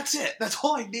swinging. That's it. That's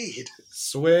all I need.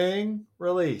 Swing,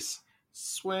 release.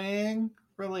 Swing,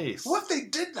 release. What if they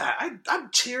did that? I'm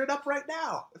tearing up right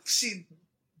now. I've seen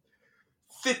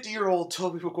 50-year-old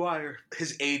Tobey Maguire.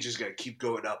 His age is going to keep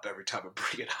going up every time I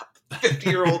bring it up.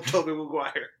 50-year-old Tobey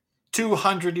Maguire.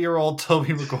 200-year-old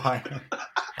Tobey Maguire.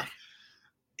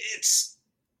 It's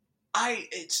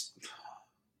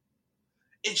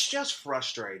just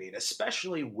frustrating,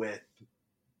 especially with.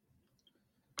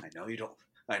 I know you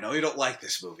don't like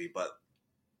this movie, but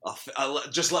I'll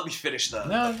just let me finish the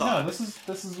thought. No,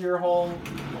 this is your whole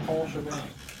shebang.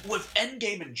 With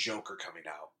Endgame and Joker coming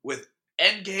out, with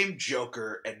Endgame,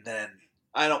 Joker, and then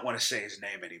I don't want to say his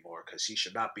name anymore because he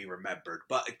should not be remembered,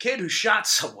 but a kid who shot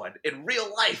someone in real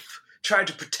life trying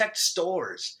to protect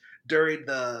stores during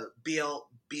the Oh,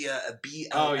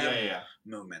 BLM yeah.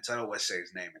 movements. I don't want to say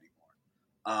his name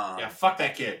anymore. Yeah, fuck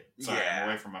that kid. Sorry, yeah. I'm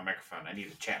away from my microphone. I need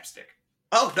a chapstick.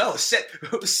 Oh, no. Say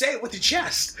it with your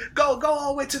chest. Go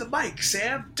all the way to the mic,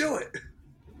 Sam. Do it.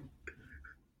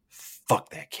 Fuck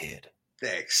that kid.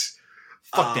 Thanks.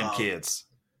 Fuck them kids.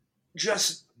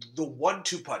 Just the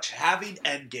 1-2 punch. Having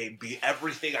Endgame be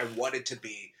everything I wanted to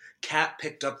be. Cap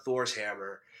picked up Thor's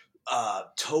hammer.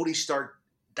 Tony Stark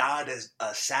died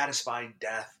a satisfying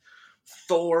death.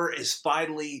 Thor is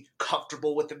finally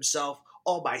comfortable with himself.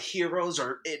 All my heroes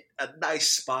are in a nice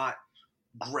spot.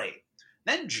 Great.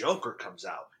 Then Joker comes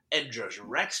out and just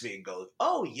wrecks me and goes,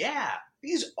 oh yeah,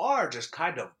 these are just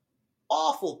kind of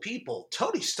awful people.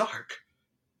 Tony Stark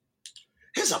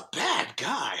is a bad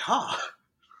guy, huh?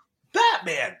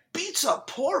 Batman beats up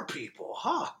poor people,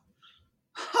 huh?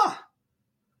 Huh.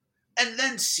 And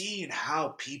then seeing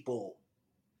how people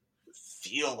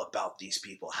feel about these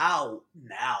people, how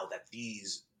now that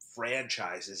these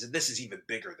franchises, and this is even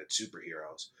bigger than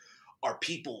superheroes, are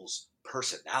people's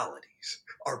personalities,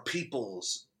 are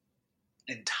people's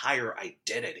entire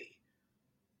identity.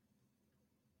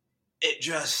 It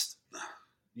just,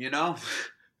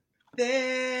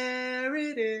 there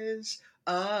it is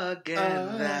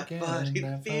again, that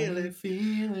funny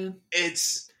feeling.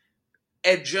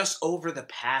 And just over the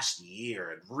past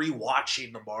year and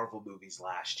rewatching the Marvel movies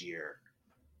last year,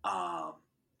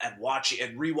 and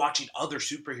rewatching other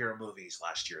superhero movies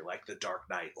last year, like The Dark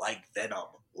Knight, like Venom,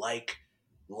 like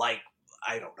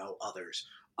I don't know, others.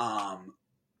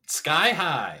 Sky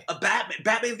High.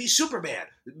 Batman v Superman,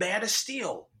 Man of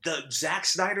Steel, the Zack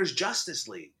Snyder's Justice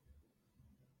League.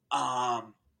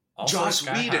 Joss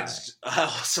Whedon's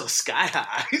also Sky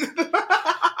High.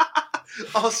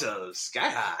 Also Sky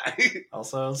High.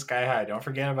 Also Sky High. Don't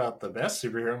forget about the best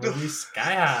superhero movie,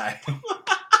 Sky High.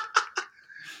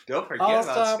 Don't forget I'll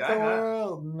about stop Sky the High.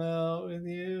 world melt with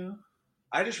you.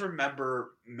 I just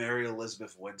remember Mary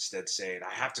Elizabeth Winstead saying,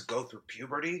 I have to go through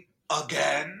puberty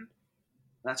again.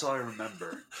 That's all I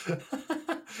remember.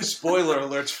 Spoiler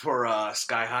alerts for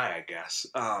Sky High, I guess.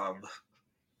 I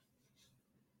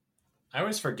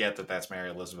always forget that that's Mary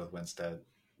Elizabeth Winstead.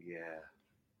 Yeah.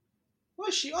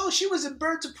 Was she? Oh, she was in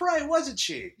Birds of Prey, wasn't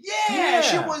she? Yeah,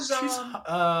 she was. She's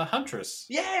Huntress.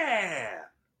 Yeah.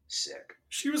 Sick.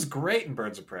 She was great in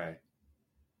Birds of Prey.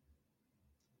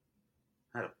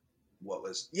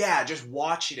 Just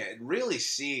watching it and really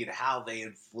seeing how they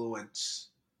influence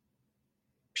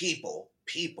people,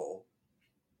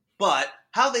 but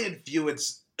how they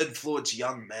influence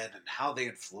young men and how they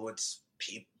influence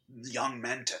young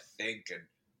men to think and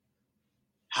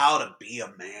how to be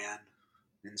a man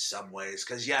in some ways.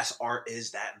 Because yes, art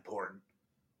is that important.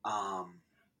 I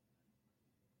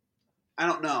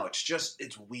don't know.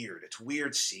 It's weird. It's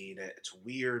weird seeing it. It's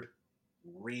weird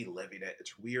reliving it.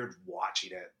 It's weird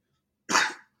watching it.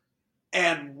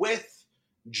 And with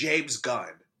James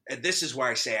Gunn, and this is where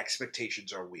I say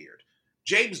expectations are weird.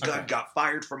 James Gunn got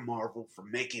fired from Marvel for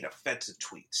making offensive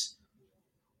tweets.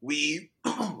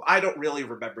 I don't really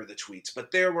remember the tweets,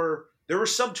 but there were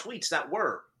some tweets that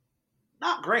were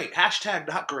not great. Hashtag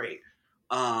not great.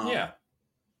 Yeah.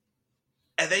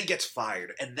 And then he gets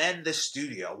fired. And then the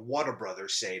studio, Warner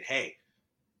Brothers, saying, hey,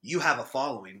 you have a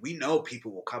following. We know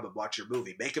people will come and watch your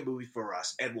movie. Make a movie for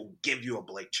us, and we'll give you a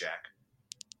blank check.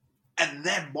 And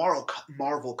then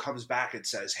Marvel comes back and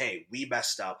says, hey, we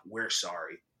messed up. We're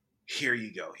sorry. Here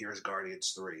you go. Here's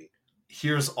Guardians 3.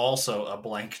 Here's also a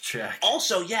blank check.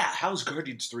 Also, yeah, how's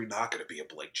Guardians 3 not going to be a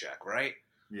blank check, right?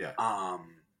 Yeah.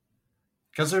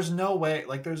 Because there's no way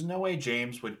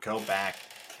James would go back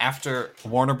after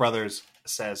Warner Brothers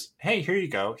says, hey, here you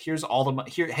go. Here's all the money.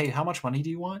 Hey, how much money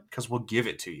do you want? Because we'll give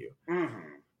it to you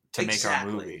to make our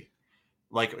movie.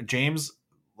 Like, James,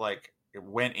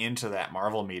 went into that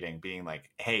Marvel meeting being like,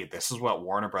 hey, this is what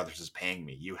Warner Brothers is paying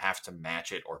me. You have to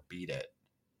match it or beat it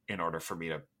in order for me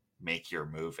to make your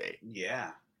movie.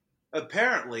 Yeah.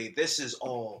 Apparently, this is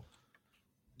all,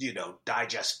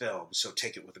 digest film, so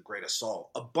take it with a grain of salt.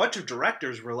 A bunch of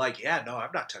directors were like, yeah, no,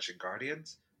 I'm not touching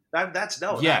Guardians. I'm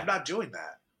not doing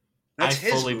that. That's I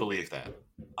fully believe that.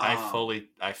 I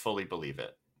fully believe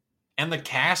it. And the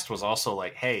cast was also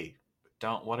like, hey,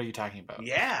 what are you talking about?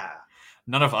 Yeah.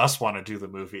 None of us want to do the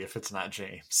movie if it's not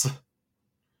James.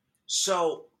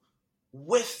 So,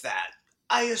 with that,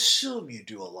 I assume you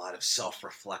do a lot of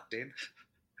self-reflecting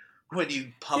when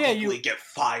you publicly get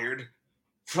fired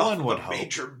from a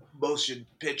major motion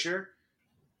picture.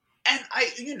 And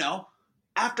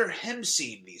after him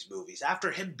seeing these movies,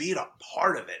 after him being a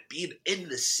part of it, being in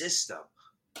the system,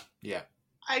 Yeah.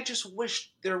 I just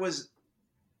wish there was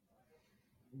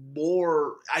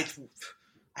more.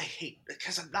 I hate,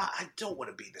 because I don't want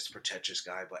to be this pretentious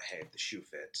guy, but hey, if the shoe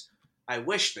fits. I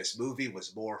wish this movie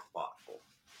was more thoughtful.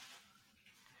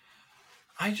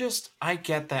 I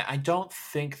get that. I don't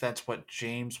think that's what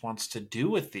James wants to do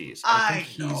with these. I think I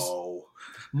he's know.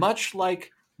 much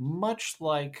like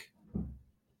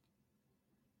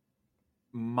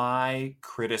my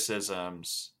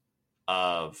criticisms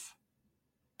of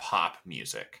pop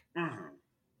music, Mm-hmm.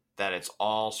 that it's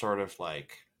all sort of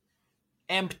like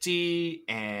empty,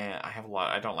 and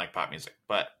I don't like pop music,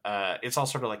 but it's all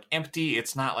sort of like empty.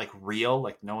 It's not like real,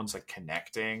 like no one's like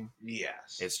connecting.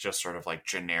 Yes. It's just sort of like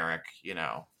generic,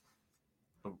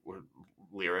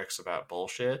 lyrics about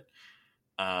bullshit.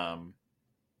 um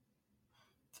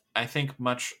I think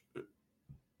much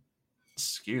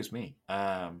excuse me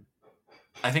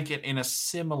I think in a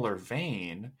similar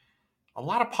vein, a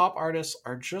lot of pop artists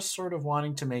are just sort of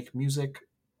wanting to make music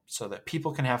so that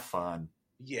people can have fun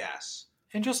Yes.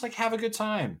 and just like have a good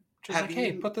time. Just Have like,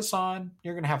 hey, you put this on.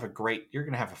 You're gonna have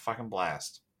a fucking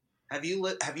blast. have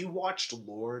you watched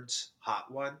Lord's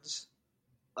Hot Ones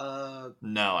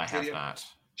No, I have video? not.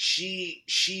 She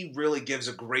really gives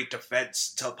a great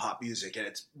defense to pop music, and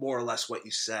it's more or less what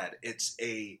you said. It's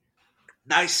a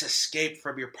nice escape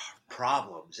from your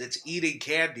problems. It's eating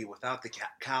candy without the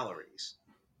calories.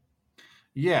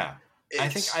 Yeah, I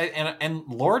think It's and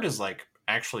Lord is like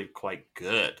actually quite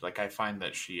good. Like I find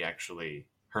that she actually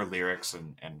her lyrics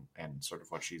and sort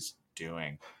of what she's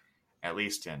doing, at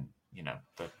least in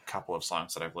the couple of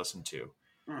songs that I've listened to,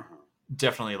 mhm.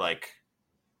 definitely like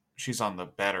she's on the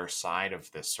better side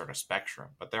of this sort of spectrum.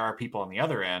 But there are people on the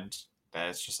other end that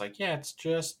it's just like, yeah, it's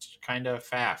just kind of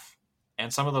faff.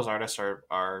 And some of those artists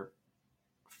are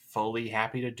fully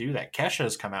happy to do that. Kesha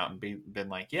has come out and been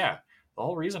like, yeah, the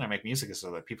whole reason I make music is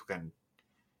so that people can,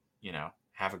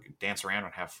 have a dance around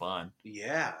and have fun.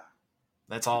 Yeah.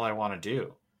 That's all I want to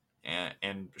do.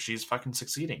 And she's fucking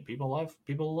succeeding. People love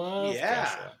Yeah.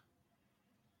 Kesha.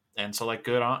 And so like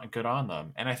good on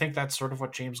them. And I think that's sort of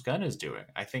what James Gunn is doing.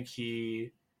 I think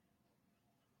he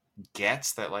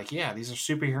gets that, like, yeah, these are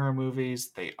superhero movies.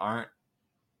 They aren't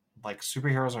like,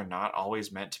 superheroes are not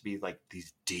always meant to be like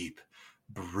these deep,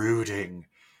 brooding,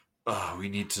 oh, we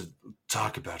need to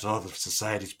talk about all of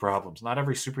society's problems. Not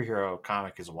every superhero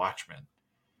comic is Watchmen.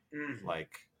 Mhm.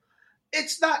 Like,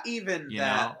 It's not even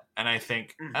that. and I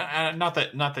think Mhm. not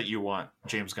that you want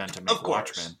James Gunn to make Of course.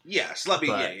 Watchmen, Yes. Let me.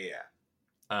 but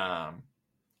Yeah.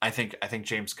 I think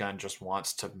James Gunn just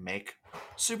wants to make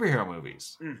superhero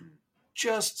movies Mhm.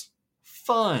 just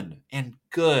fun and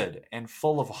good and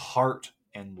full of heart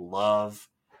and love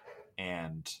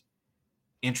and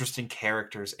interesting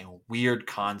characters and weird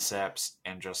concepts,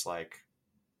 and just like,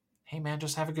 hey man,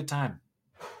 just have a good time.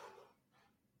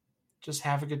 Just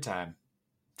have a good time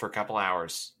for a couple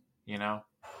hours,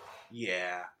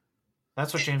 Yeah.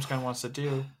 That's what James Gunn wants to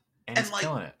do, and And he's like,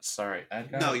 killing it. Sorry, I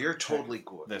no, gotta you're check totally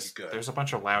good. this. You're good. There's a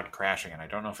bunch of loud crashing, and I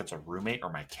don't know if it's a roommate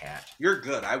or my cat. You're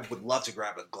good. I would love to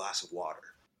grab a glass of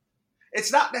water.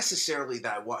 It's not necessarily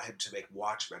that I want him to make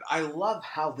Watchmen. I love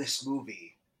how this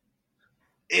movie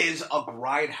is a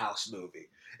grindhouse movie.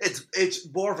 It's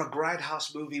more of a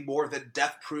grindhouse movie more than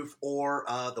Death Proof or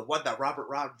the one that Robert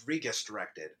Rodriguez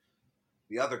directed.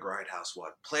 The other grindhouse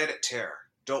one, Planet Terror.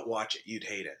 Don't watch it. You'd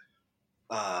hate it.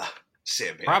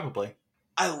 Sandman. Probably.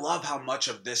 I love how much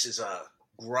of this is a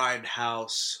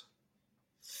grindhouse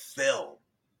film.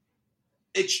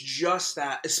 It's just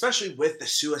that, especially with the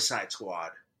Suicide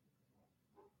Squad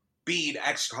being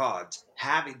ex-cons,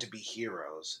 having to be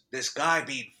heroes, this guy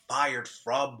being fired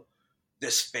from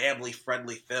this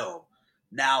family-friendly film,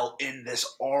 now in this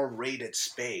R-rated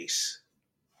space,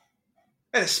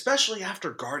 and especially after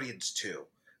Guardians 2.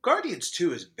 Guardians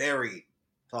 2 is very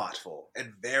thoughtful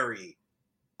and very,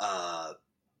 I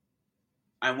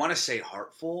want to say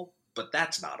heartful, but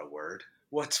that's not a word.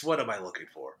 What am I looking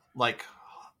for? Like,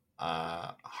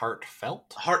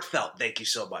 heartfelt? Heartfelt, thank you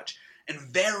so much. And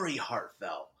very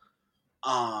heartfelt.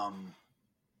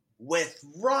 With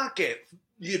Rocket,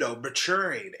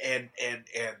 maturing and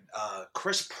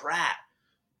Chris Pratt,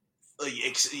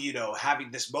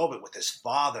 having this moment with his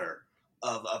father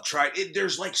of trying.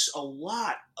 There's like a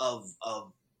lot of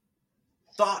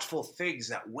thoughtful things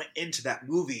that went into that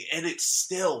movie, and it's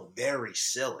still very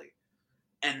silly.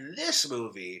 And this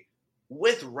movie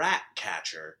with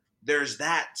Ratcatcher, there's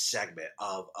that segment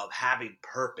of having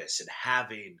purpose and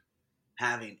having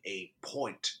a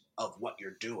point of what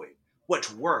you're doing,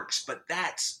 which works, but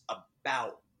that's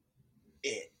about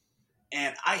it.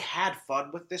 And I had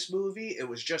fun with this movie. It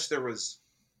was just there was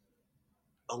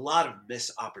a lot of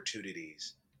missed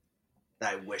opportunities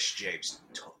that I wish James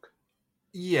took.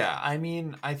 Yeah, I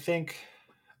mean, I think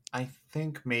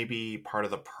maybe part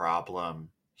of the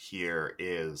problem here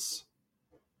is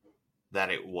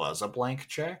that it was a blank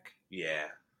check. Yeah.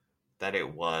 That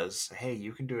it was, hey,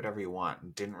 you can do whatever you want,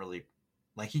 and didn't really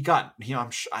like he got,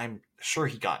 I'm sure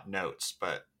he got notes,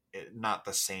 but not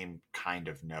the same kind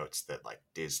of notes that like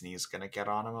Disney's gonna get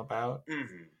on him about.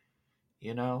 Mm-hmm.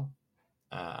 You know,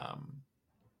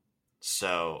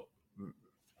 so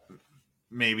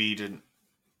maybe he didn't.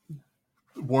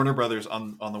 Warner Brothers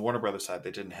on the Warner Brothers side,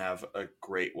 they didn't have a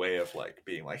great way of like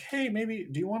being like, hey, maybe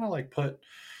do you want to like put,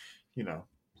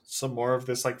 some more of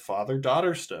this like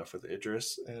father-daughter stuff with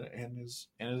Idris and his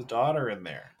daughter in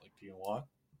there? Like, do you want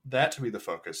that to be the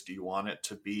focus? Do you want it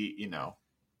to be,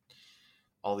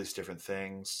 all these different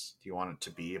things? Do you want it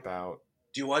to be about?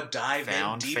 Do you want to dive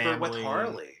in deeper family? With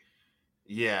Harley?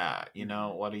 Yeah,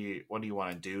 what do you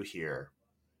want to do here?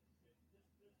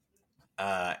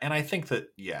 And I think that,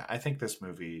 I think this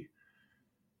movie,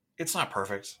 it's not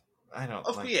perfect. I don't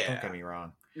don't get me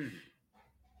wrong. Mm-hmm.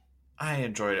 I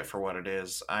enjoyed it for what it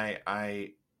is.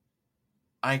 I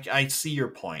see your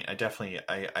point. I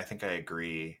think I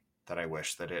agree that I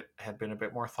wish that it had been a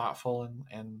bit more thoughtful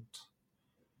and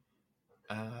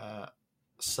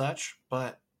such,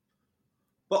 but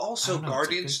also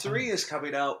Guardians 3 is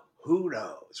coming out. Who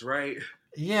knows, right?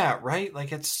 Yeah, right?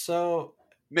 Like, it's so...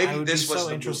 Maybe this was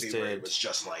the movie where it was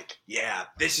just like, yeah,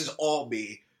 this is all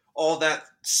me. All that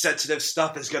sensitive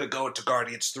stuff is going to go into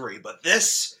Guardians 3, but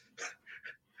this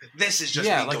is just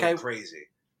me going crazy.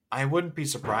 I wouldn't be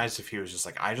surprised if he was just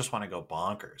like, I just want to go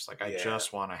bonkers. Like, I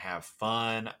just want to have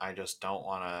fun. I just don't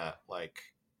want to, like,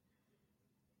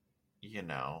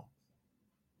 I'm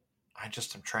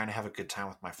trying to have a good time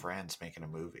with my friends making a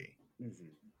movie. Mm-hmm.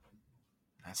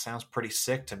 That sounds pretty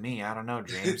sick to me. I don't know,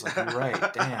 James. Like, you're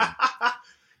right. Damn.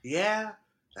 Yeah,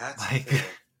 that's like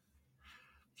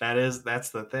that's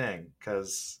the thing.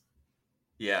 Because,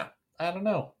 I don't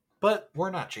know. But we're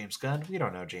not James Gunn. We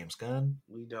don't know James Gunn.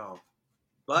 We don't.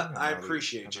 But I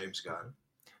appreciate James Gunn.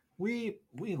 We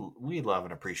love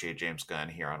and appreciate James Gunn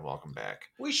here on Welcome Back.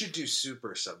 We should do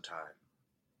Super sometime.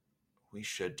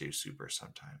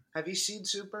 Have you seen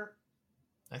Super?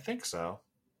 I think so.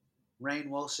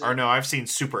 Rainn Wilson? Or no, I've seen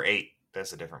Super 8.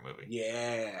 That's a different movie.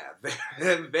 Yeah.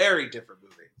 Very different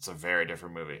movie. It's a very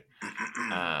different movie.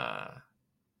 Yeah,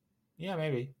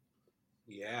 maybe.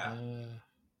 Yeah.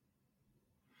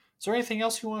 Is there anything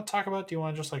else you want to talk about? Do you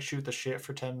want to just like shoot the shit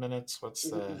for 10 minutes? What's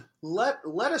the... Let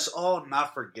us all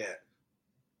not forget.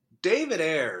 David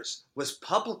Ayers was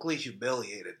publicly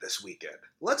humiliated this weekend.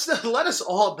 Let us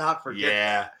all not forget.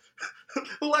 Yeah.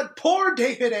 Let poor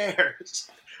David Ayers.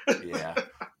 Yeah.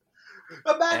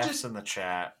 Imagine F's in the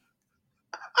chat.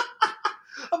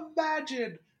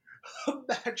 Imagine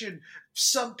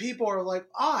some people are like,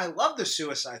 oh, I love the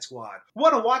Suicide Squad.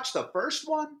 Want to watch the first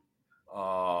one?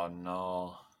 Oh,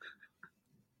 no.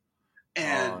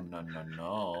 And,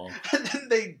 no. And then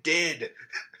they did.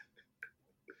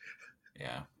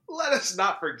 Yeah. Let us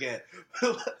not forget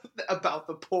about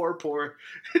the poor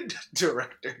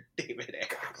director, David Ayers.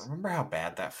 God, remember how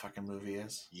bad that fucking movie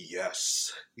is?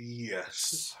 Yes.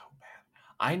 So bad.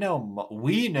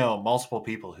 We know multiple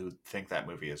people who think that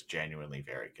movie is genuinely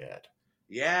very good.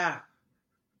 Yeah.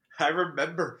 I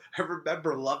remember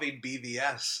loving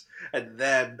BVS, and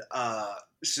then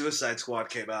Suicide Squad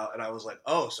came out, and I was like,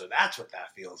 oh, so that's what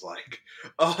that feels like.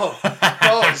 Oh,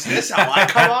 is this how I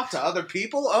come off to other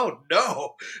people? Oh,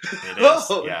 no. It is.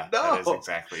 Oh, yeah, no. That is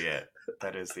exactly it.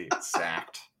 That is the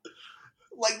exact...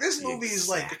 Like, this movie is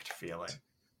like... feeling.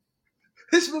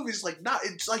 This movie's like not...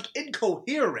 It's like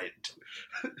incoherent.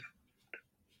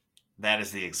 That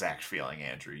is the exact feeling,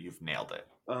 Andrew. You've nailed it.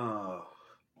 Oh.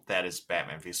 That is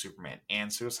Batman v Superman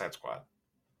and Suicide Squad.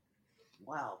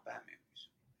 Wow, Batman v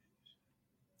Superman.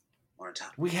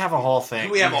 We have a whole thing.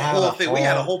 We had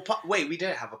a whole... Wait, we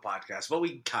didn't have a podcast, but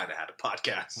we kind of had a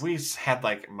podcast. We had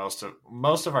like most of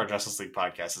our Justice League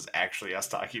podcast is actually us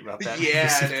talking about that.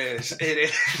 Yeah, it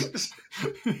is.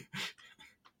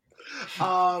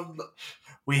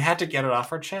 We had to get it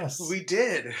off our chests. We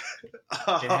did. It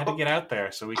had to get out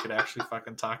there so we could actually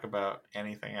fucking talk about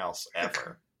anything else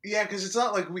ever. Yeah, because it's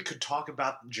not like we could talk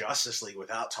about Justice League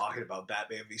without talking about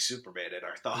Batman v Superman in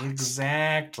our thoughts.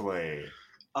 Exactly.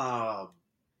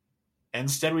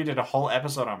 Instead, we did a whole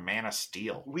episode on Man of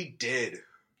Steel. We did.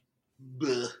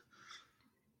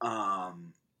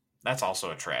 That's also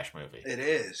a trash movie. It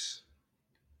is.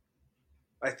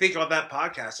 I think on that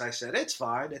podcast I said, it's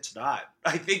fine, it's not.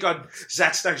 I think on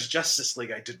Zack Snyder's Justice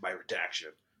League I did my redaction.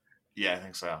 Yeah, I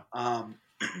think so.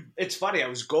 It's funny, I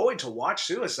was going to watch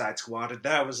Suicide Squad, and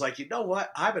then I was like, you know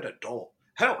what? I'm an adult.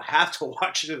 I don't have to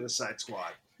watch Suicide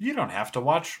Squad. You don't have to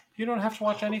watch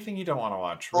anything you don't want to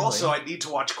watch. Really. Also, I need to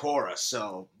watch Korra,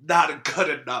 so not a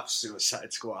good enough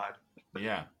Suicide Squad.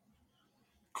 Yeah.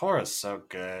 Korra's so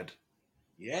good.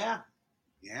 Yeah.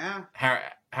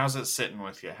 How's it sitting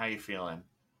with you? How you feeling?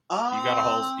 You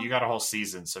got a whole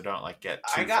season, so don't like get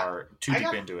too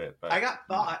deep into it. But I got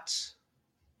thoughts,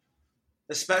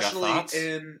 especially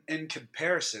in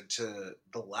comparison to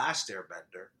the last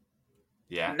Airbender.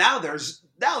 Yeah. Now there's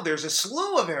a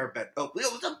slew of Airbender. Oh,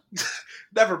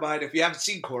 never mind. If you haven't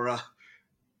seen Korra,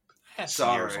 that's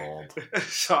sorry. years old.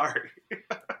 Sorry.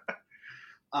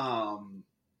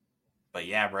 But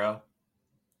yeah, bro.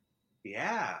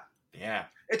 Yeah. Yeah.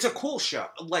 It's a cool show.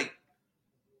 Like,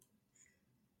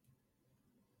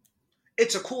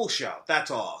 it's a cool show. That's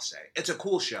all I'll say. It's a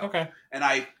cool show. Okay. And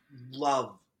I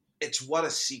love, it's what a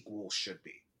sequel should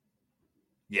be.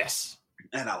 Yes.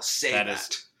 And I'll say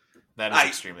that. That is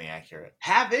extremely accurate.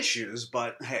 Have issues,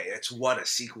 but hey, it's what a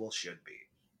sequel should be.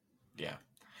 Yeah.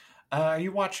 Are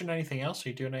you watching anything else? Are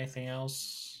you doing anything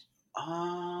else?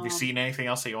 Have you seen anything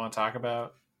else that you want to talk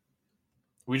about?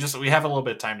 We have a little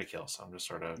bit of time to kill, so I'm just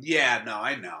sort of... Yeah, no,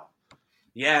 I know.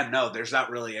 Yeah, no, there's not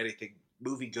really anything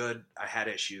movie good. I had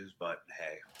issues, but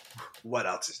hey, what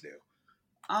else is new?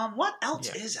 What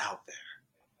else is out there?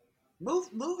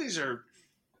 Movies are...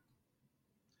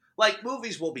 Like,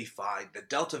 movies will be fine. The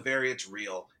Delta variant's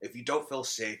real. If you don't feel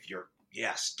safe,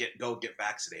 go get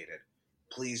vaccinated.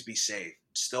 Please be safe.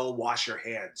 Still wash your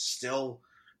hands.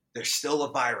 There's still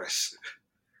a virus.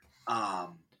 I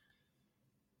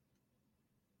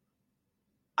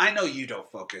know you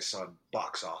don't focus on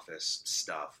box office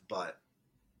stuff, but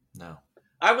no.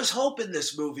 I was hoping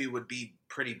this movie would be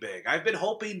pretty big. I've been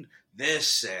hoping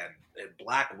this and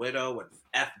Black Widow and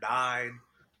F9,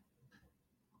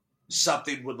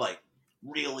 something would like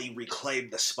really reclaim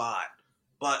the spot,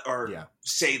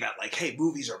 say that like, hey,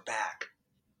 movies are back.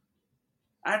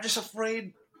 I'm just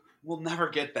afraid we'll never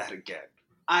get that again.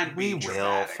 I'm being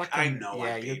dramatic. I know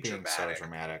I'm being dramatic. So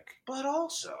dramatic. But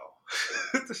also,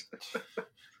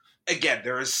 again,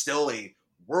 there is still a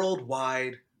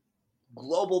worldwide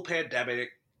global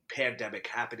pandemic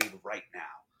happening right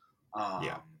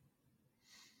now.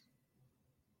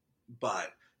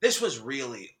 But this was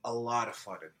really a lot of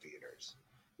fun in theaters.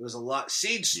 It was a lot.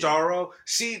 Seeing Starro,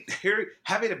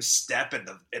 having him step in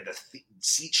the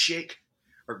seat shake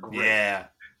are great. Yeah,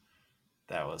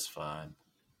 that was fun.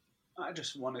 I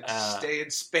just wanted to stay in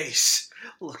space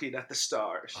looking at the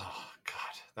stars. Oh,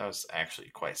 God. That was actually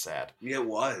quite sad. It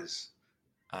was.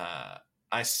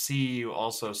 I see you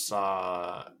also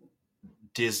saw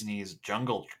Disney's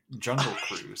Jungle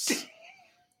Cruise.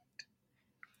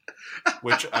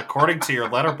 Which, according to your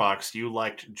letterbox, you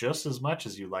liked just as much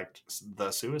as you liked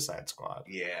the Suicide Squad.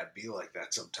 Yeah, be like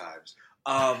that sometimes.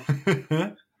 I'm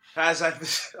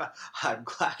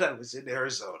glad I was in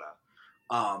Arizona.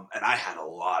 And I had a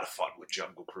lot of fun with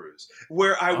Jungle Cruise.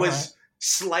 Where I was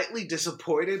slightly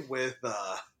disappointed with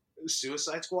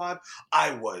Suicide Squad,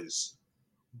 I was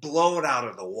blown out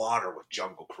of the water with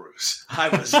Jungle Cruise. I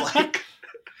was like,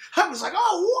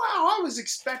 oh wow, I was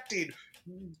expecting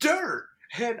dirt,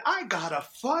 and I got a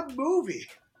fun movie.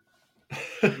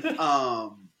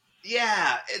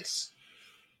 Yeah, it's...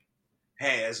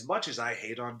 Hey, as much as I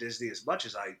hate on Disney, as much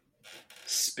as I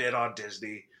spit on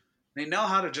Disney, they know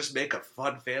how to just make a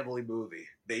fun family movie.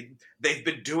 They've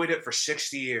been doing it for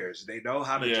 60 years. They know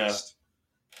how to just...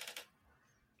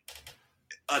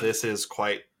 This is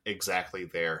quite exactly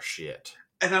their shit.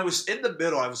 And I was in the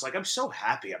middle. I was like, I'm so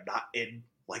happy I'm not in,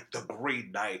 like, The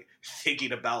Green Knight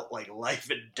thinking about, like, life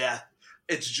and death.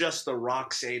 It's just The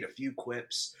Rock saying a few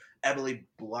quips, Emily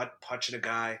Blunt punching a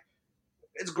guy.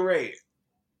 It's great.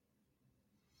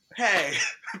 Hey.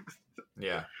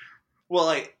 Yeah. Will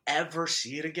I ever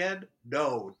see it again?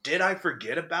 No. Did I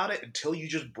forget about it until you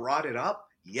just brought it up?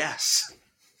 Yes.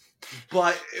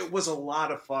 But it was a lot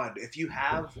of fun. If you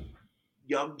have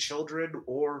young children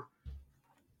or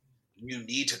you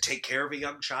need to take care of a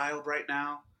young child right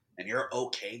now and you're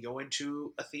okay going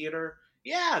to a theater,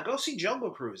 yeah, go see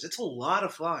Jungle Cruise. It's a lot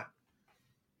of fun.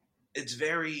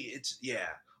 Yeah.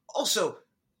 Also,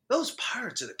 those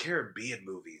Pirates of the Caribbean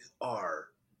movies are...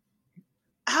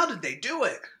 How did they do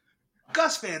it?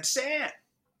 Gus Van Sant.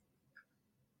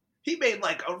 He made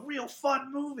like a real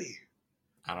fun movie.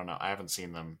 I don't know. I haven't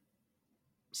seen them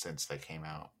since they came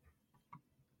out.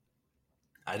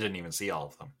 I didn't even see all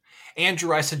of them.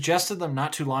 Andrew, I suggested them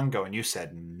not too long ago, and you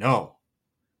said no.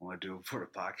 I want to do it for the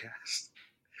podcast.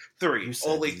 3.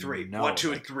 Only 3. No, 1,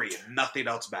 2, and 3. And nothing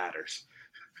else matters.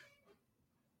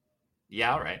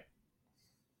 Yeah, all right.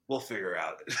 We'll figure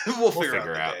out. We'll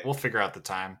figure out the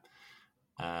time.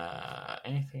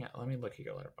 Anything? Let me look at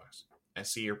your letterbox. I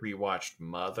see you rewatched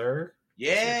Mother.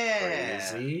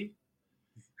 Yeah. Crazy.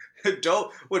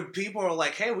 Don't. When people are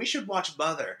like, "Hey, we should watch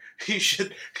Mother," you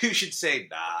should say,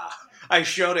 "Nah." I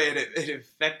showed it. It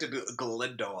affected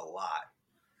Galindo a lot.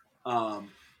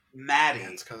 Maddie. Yeah,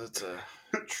 it's because it's a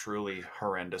truly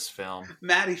horrendous film.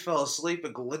 Maddie fell asleep,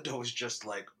 and Galindo was just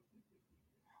like,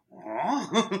 huh?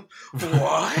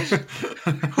 What?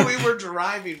 We were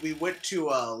driving. We went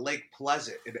to Lake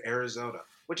Pleasant in Arizona,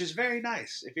 which is very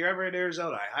nice. If you're ever in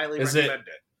Arizona, I highly recommend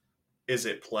it. Is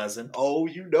it pleasant? Oh,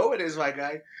 you know it is, my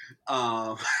guy.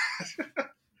 I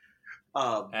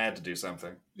had to do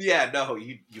something. Yeah, no,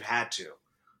 you had to.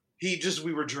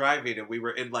 We were driving and we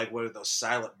were in like one of those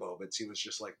silent moments. He was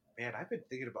just like, man, I've been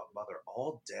thinking about Mother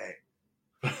all day.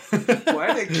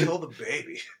 Why did they kill the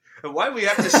baby? And why do we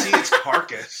have to see its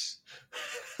carcass?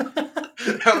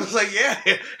 I was like, yeah,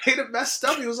 ain't it messed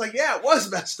up? He was like, yeah, it was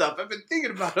messed up. I've been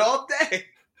thinking about it all day.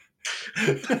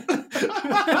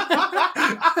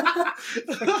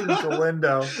 Fucking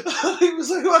Galindo. He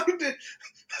was like,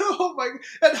 oh my god.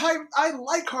 And I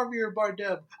like Javier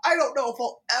Bardem. I don't know if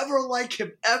I'll ever like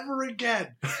him ever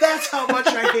again. That's how much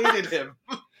I hated him.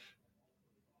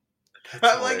 That's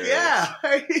I'm hilarious.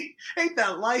 like, yeah, ain't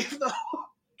that life though?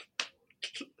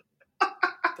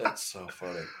 That's so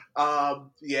funny.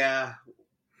 Yeah.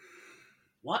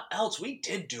 What else? We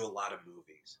did do a lot of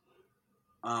movies.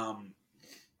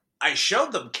 I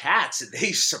showed them Cats, and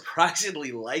they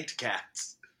surprisingly liked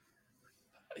Cats.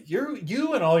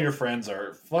 You and all your friends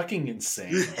are fucking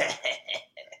insane.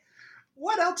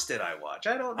 What else did I watch?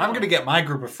 I don't know. I'm gonna get my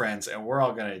group of friends, and we're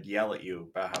all gonna yell at you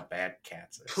about how bad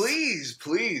Cats is.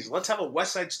 Please, let's have a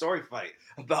West Side Story fight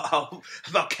about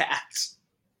Cats.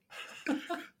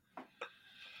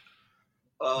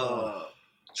 Are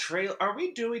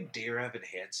we doing Dear Evan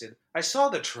Hansen? I saw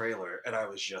the trailer and I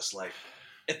was just like,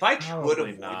 if I could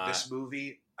avoid this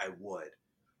movie, I would.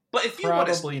 But if you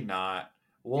probably not.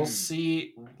 We'll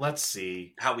see. Let's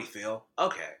see how we feel.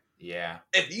 Okay. Yeah.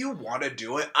 If you want to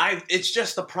do it, it's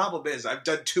just the problem is I've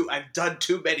done too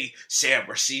many Sam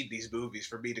we're seeing these movies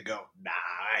for me to go, nah,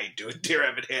 I ain't doing Dear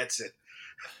Evan Hansen.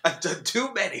 I've done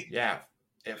too many. Yeah.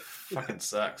 It fucking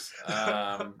sucks.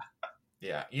 Yeah.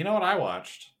 You know what I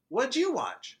watched? What'd you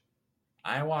watch?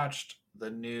 I watched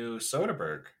the new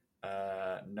Soderbergh,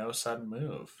 No Sudden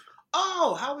Move.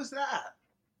 Oh, how was that?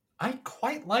 I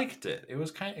quite liked it. It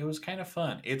was kind of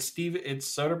fun. It's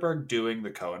Soderbergh doing the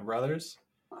Coen brothers.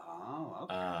 Oh,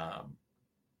 okay.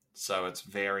 So it's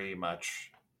very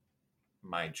much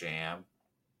my jam.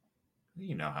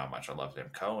 You know how much I love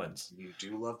them Coens. You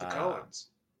do love the Coens.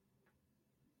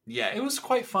 Yeah, it was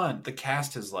quite fun. The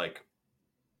cast is like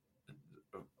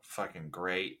fucking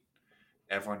great.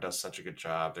 Everyone does such a good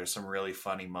job. There's some really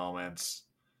funny moments.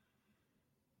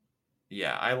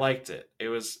 Yeah, I liked it.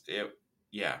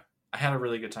 Yeah, I had a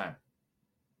really good time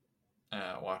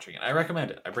watching it. I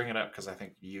recommend it. I bring it up because I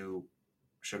think you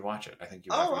should watch it. I think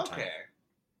you have a good time.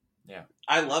 Yeah.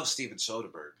 I love Steven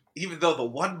Soderbergh. Even though the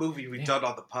one movie we've done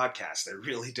on the podcast I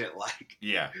really didn't like.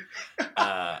 Yeah.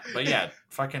 But yeah,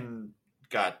 fucking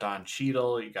got Don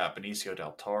Cheadle, you got Benicio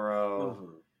del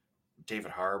Toro, David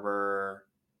Harbour.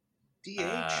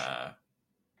 DH?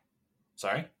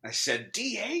 Sorry? I said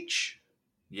DH?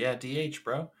 Yeah, DH,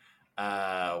 bro.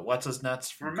 What's his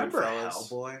nuts from Remember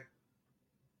Goodfellas? Hellboy?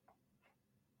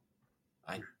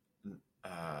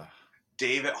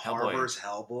 David Harbour's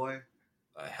Hellboy?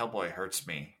 Hellboy hurts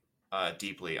me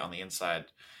deeply on the inside.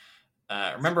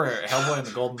 Remember Hellboy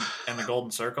and the Golden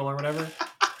Circle or whatever?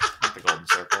 Not the Golden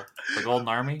Circle. The Golden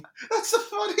Army? That's the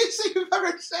funniest thing you've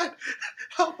ever said.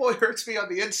 Hellboy hurts me on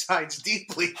the insides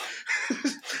deeply.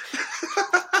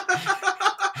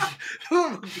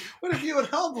 What have you and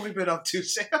Hellboy been up to,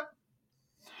 Sam?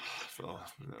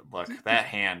 Look, that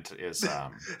hand is...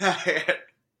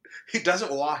 He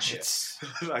doesn't wash it.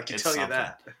 I can tell you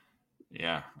that.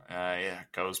 Yeah,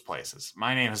 it goes places.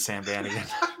 My name is Sam Bannigan.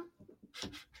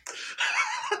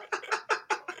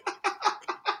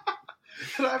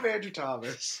 And I'm Andrew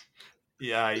Thomas.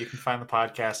 Yeah, you can find the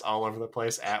podcast all over the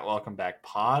place at Welcome Back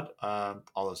Pod.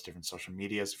 All those different social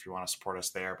medias. If you want to support us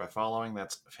there by following,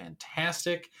 that's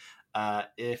fantastic.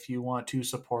 If you want to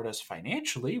support us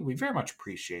financially, we very much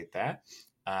appreciate that.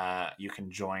 You can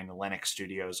join Lennox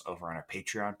Studios over on our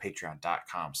Patreon,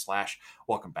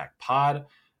 patreon.com/welcomebackpod.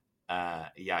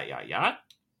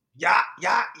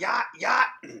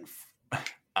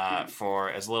 For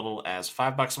as little as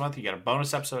 $5 a month, you get a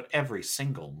bonus episode every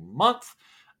single month.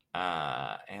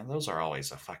 And those are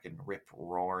always a fucking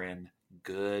rip-roaring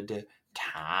good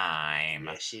time.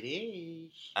 time. Yes, it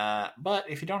is. But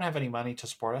if you don't have any money to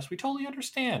support us, we totally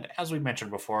understand. As we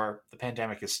mentioned before, the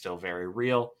pandemic is still very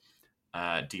real,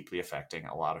 deeply affecting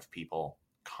a lot of people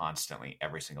constantly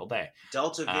every single day.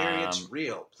 Delta variant's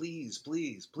real. Please,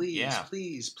 please, please, yeah.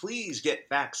 please get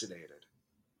vaccinated.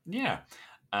 Yeah.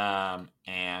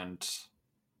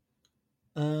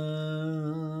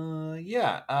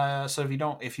 So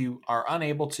if you are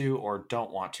unable to or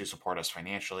don't want to support us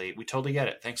financially, we totally get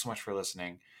it. Thanks so much for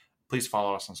listening. Please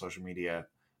follow us on social media.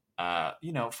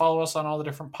 Follow us on all the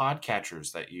different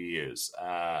podcatchers that you use.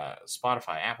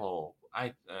 Spotify, Apple,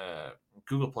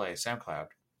 Google Play, SoundCloud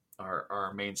are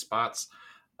our main spots.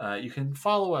 You can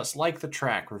follow us, like the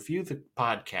track, review the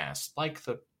podcast,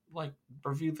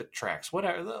 review the tracks,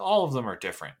 whatever. All of them are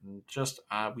different. And just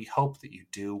we hope that you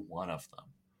do one of them.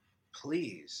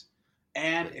 Please.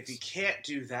 And if you can't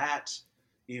do that,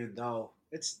 even though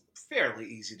it's fairly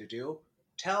easy to do,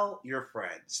 tell your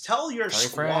friends. Tell your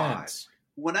squad.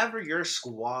 Whenever your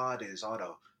squad is on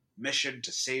a mission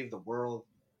to save the world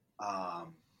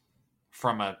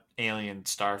from an alien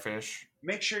starfish,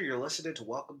 make sure you're listening to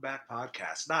Welcome Back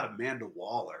Podcast, not Amanda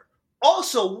Waller.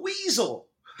 Also, Weasel.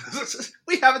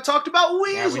 We haven't talked about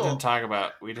Weasel. Yeah, we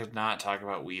did not talk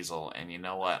about Weasel, and you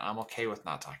know what? I'm okay with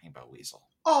not talking about Weasel.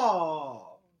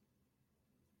 Oh.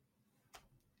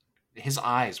 His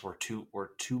eyes were too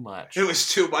much. It was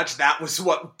too much. That was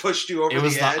what pushed you over the edge. It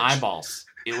was the eyeballs.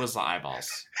 It was the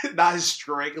eyeballs. Not his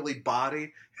strangly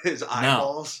body. His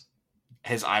eyeballs. No,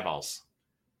 his eyeballs.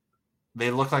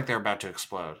 They look like they're about to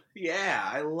explode. Yeah,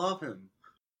 I love him.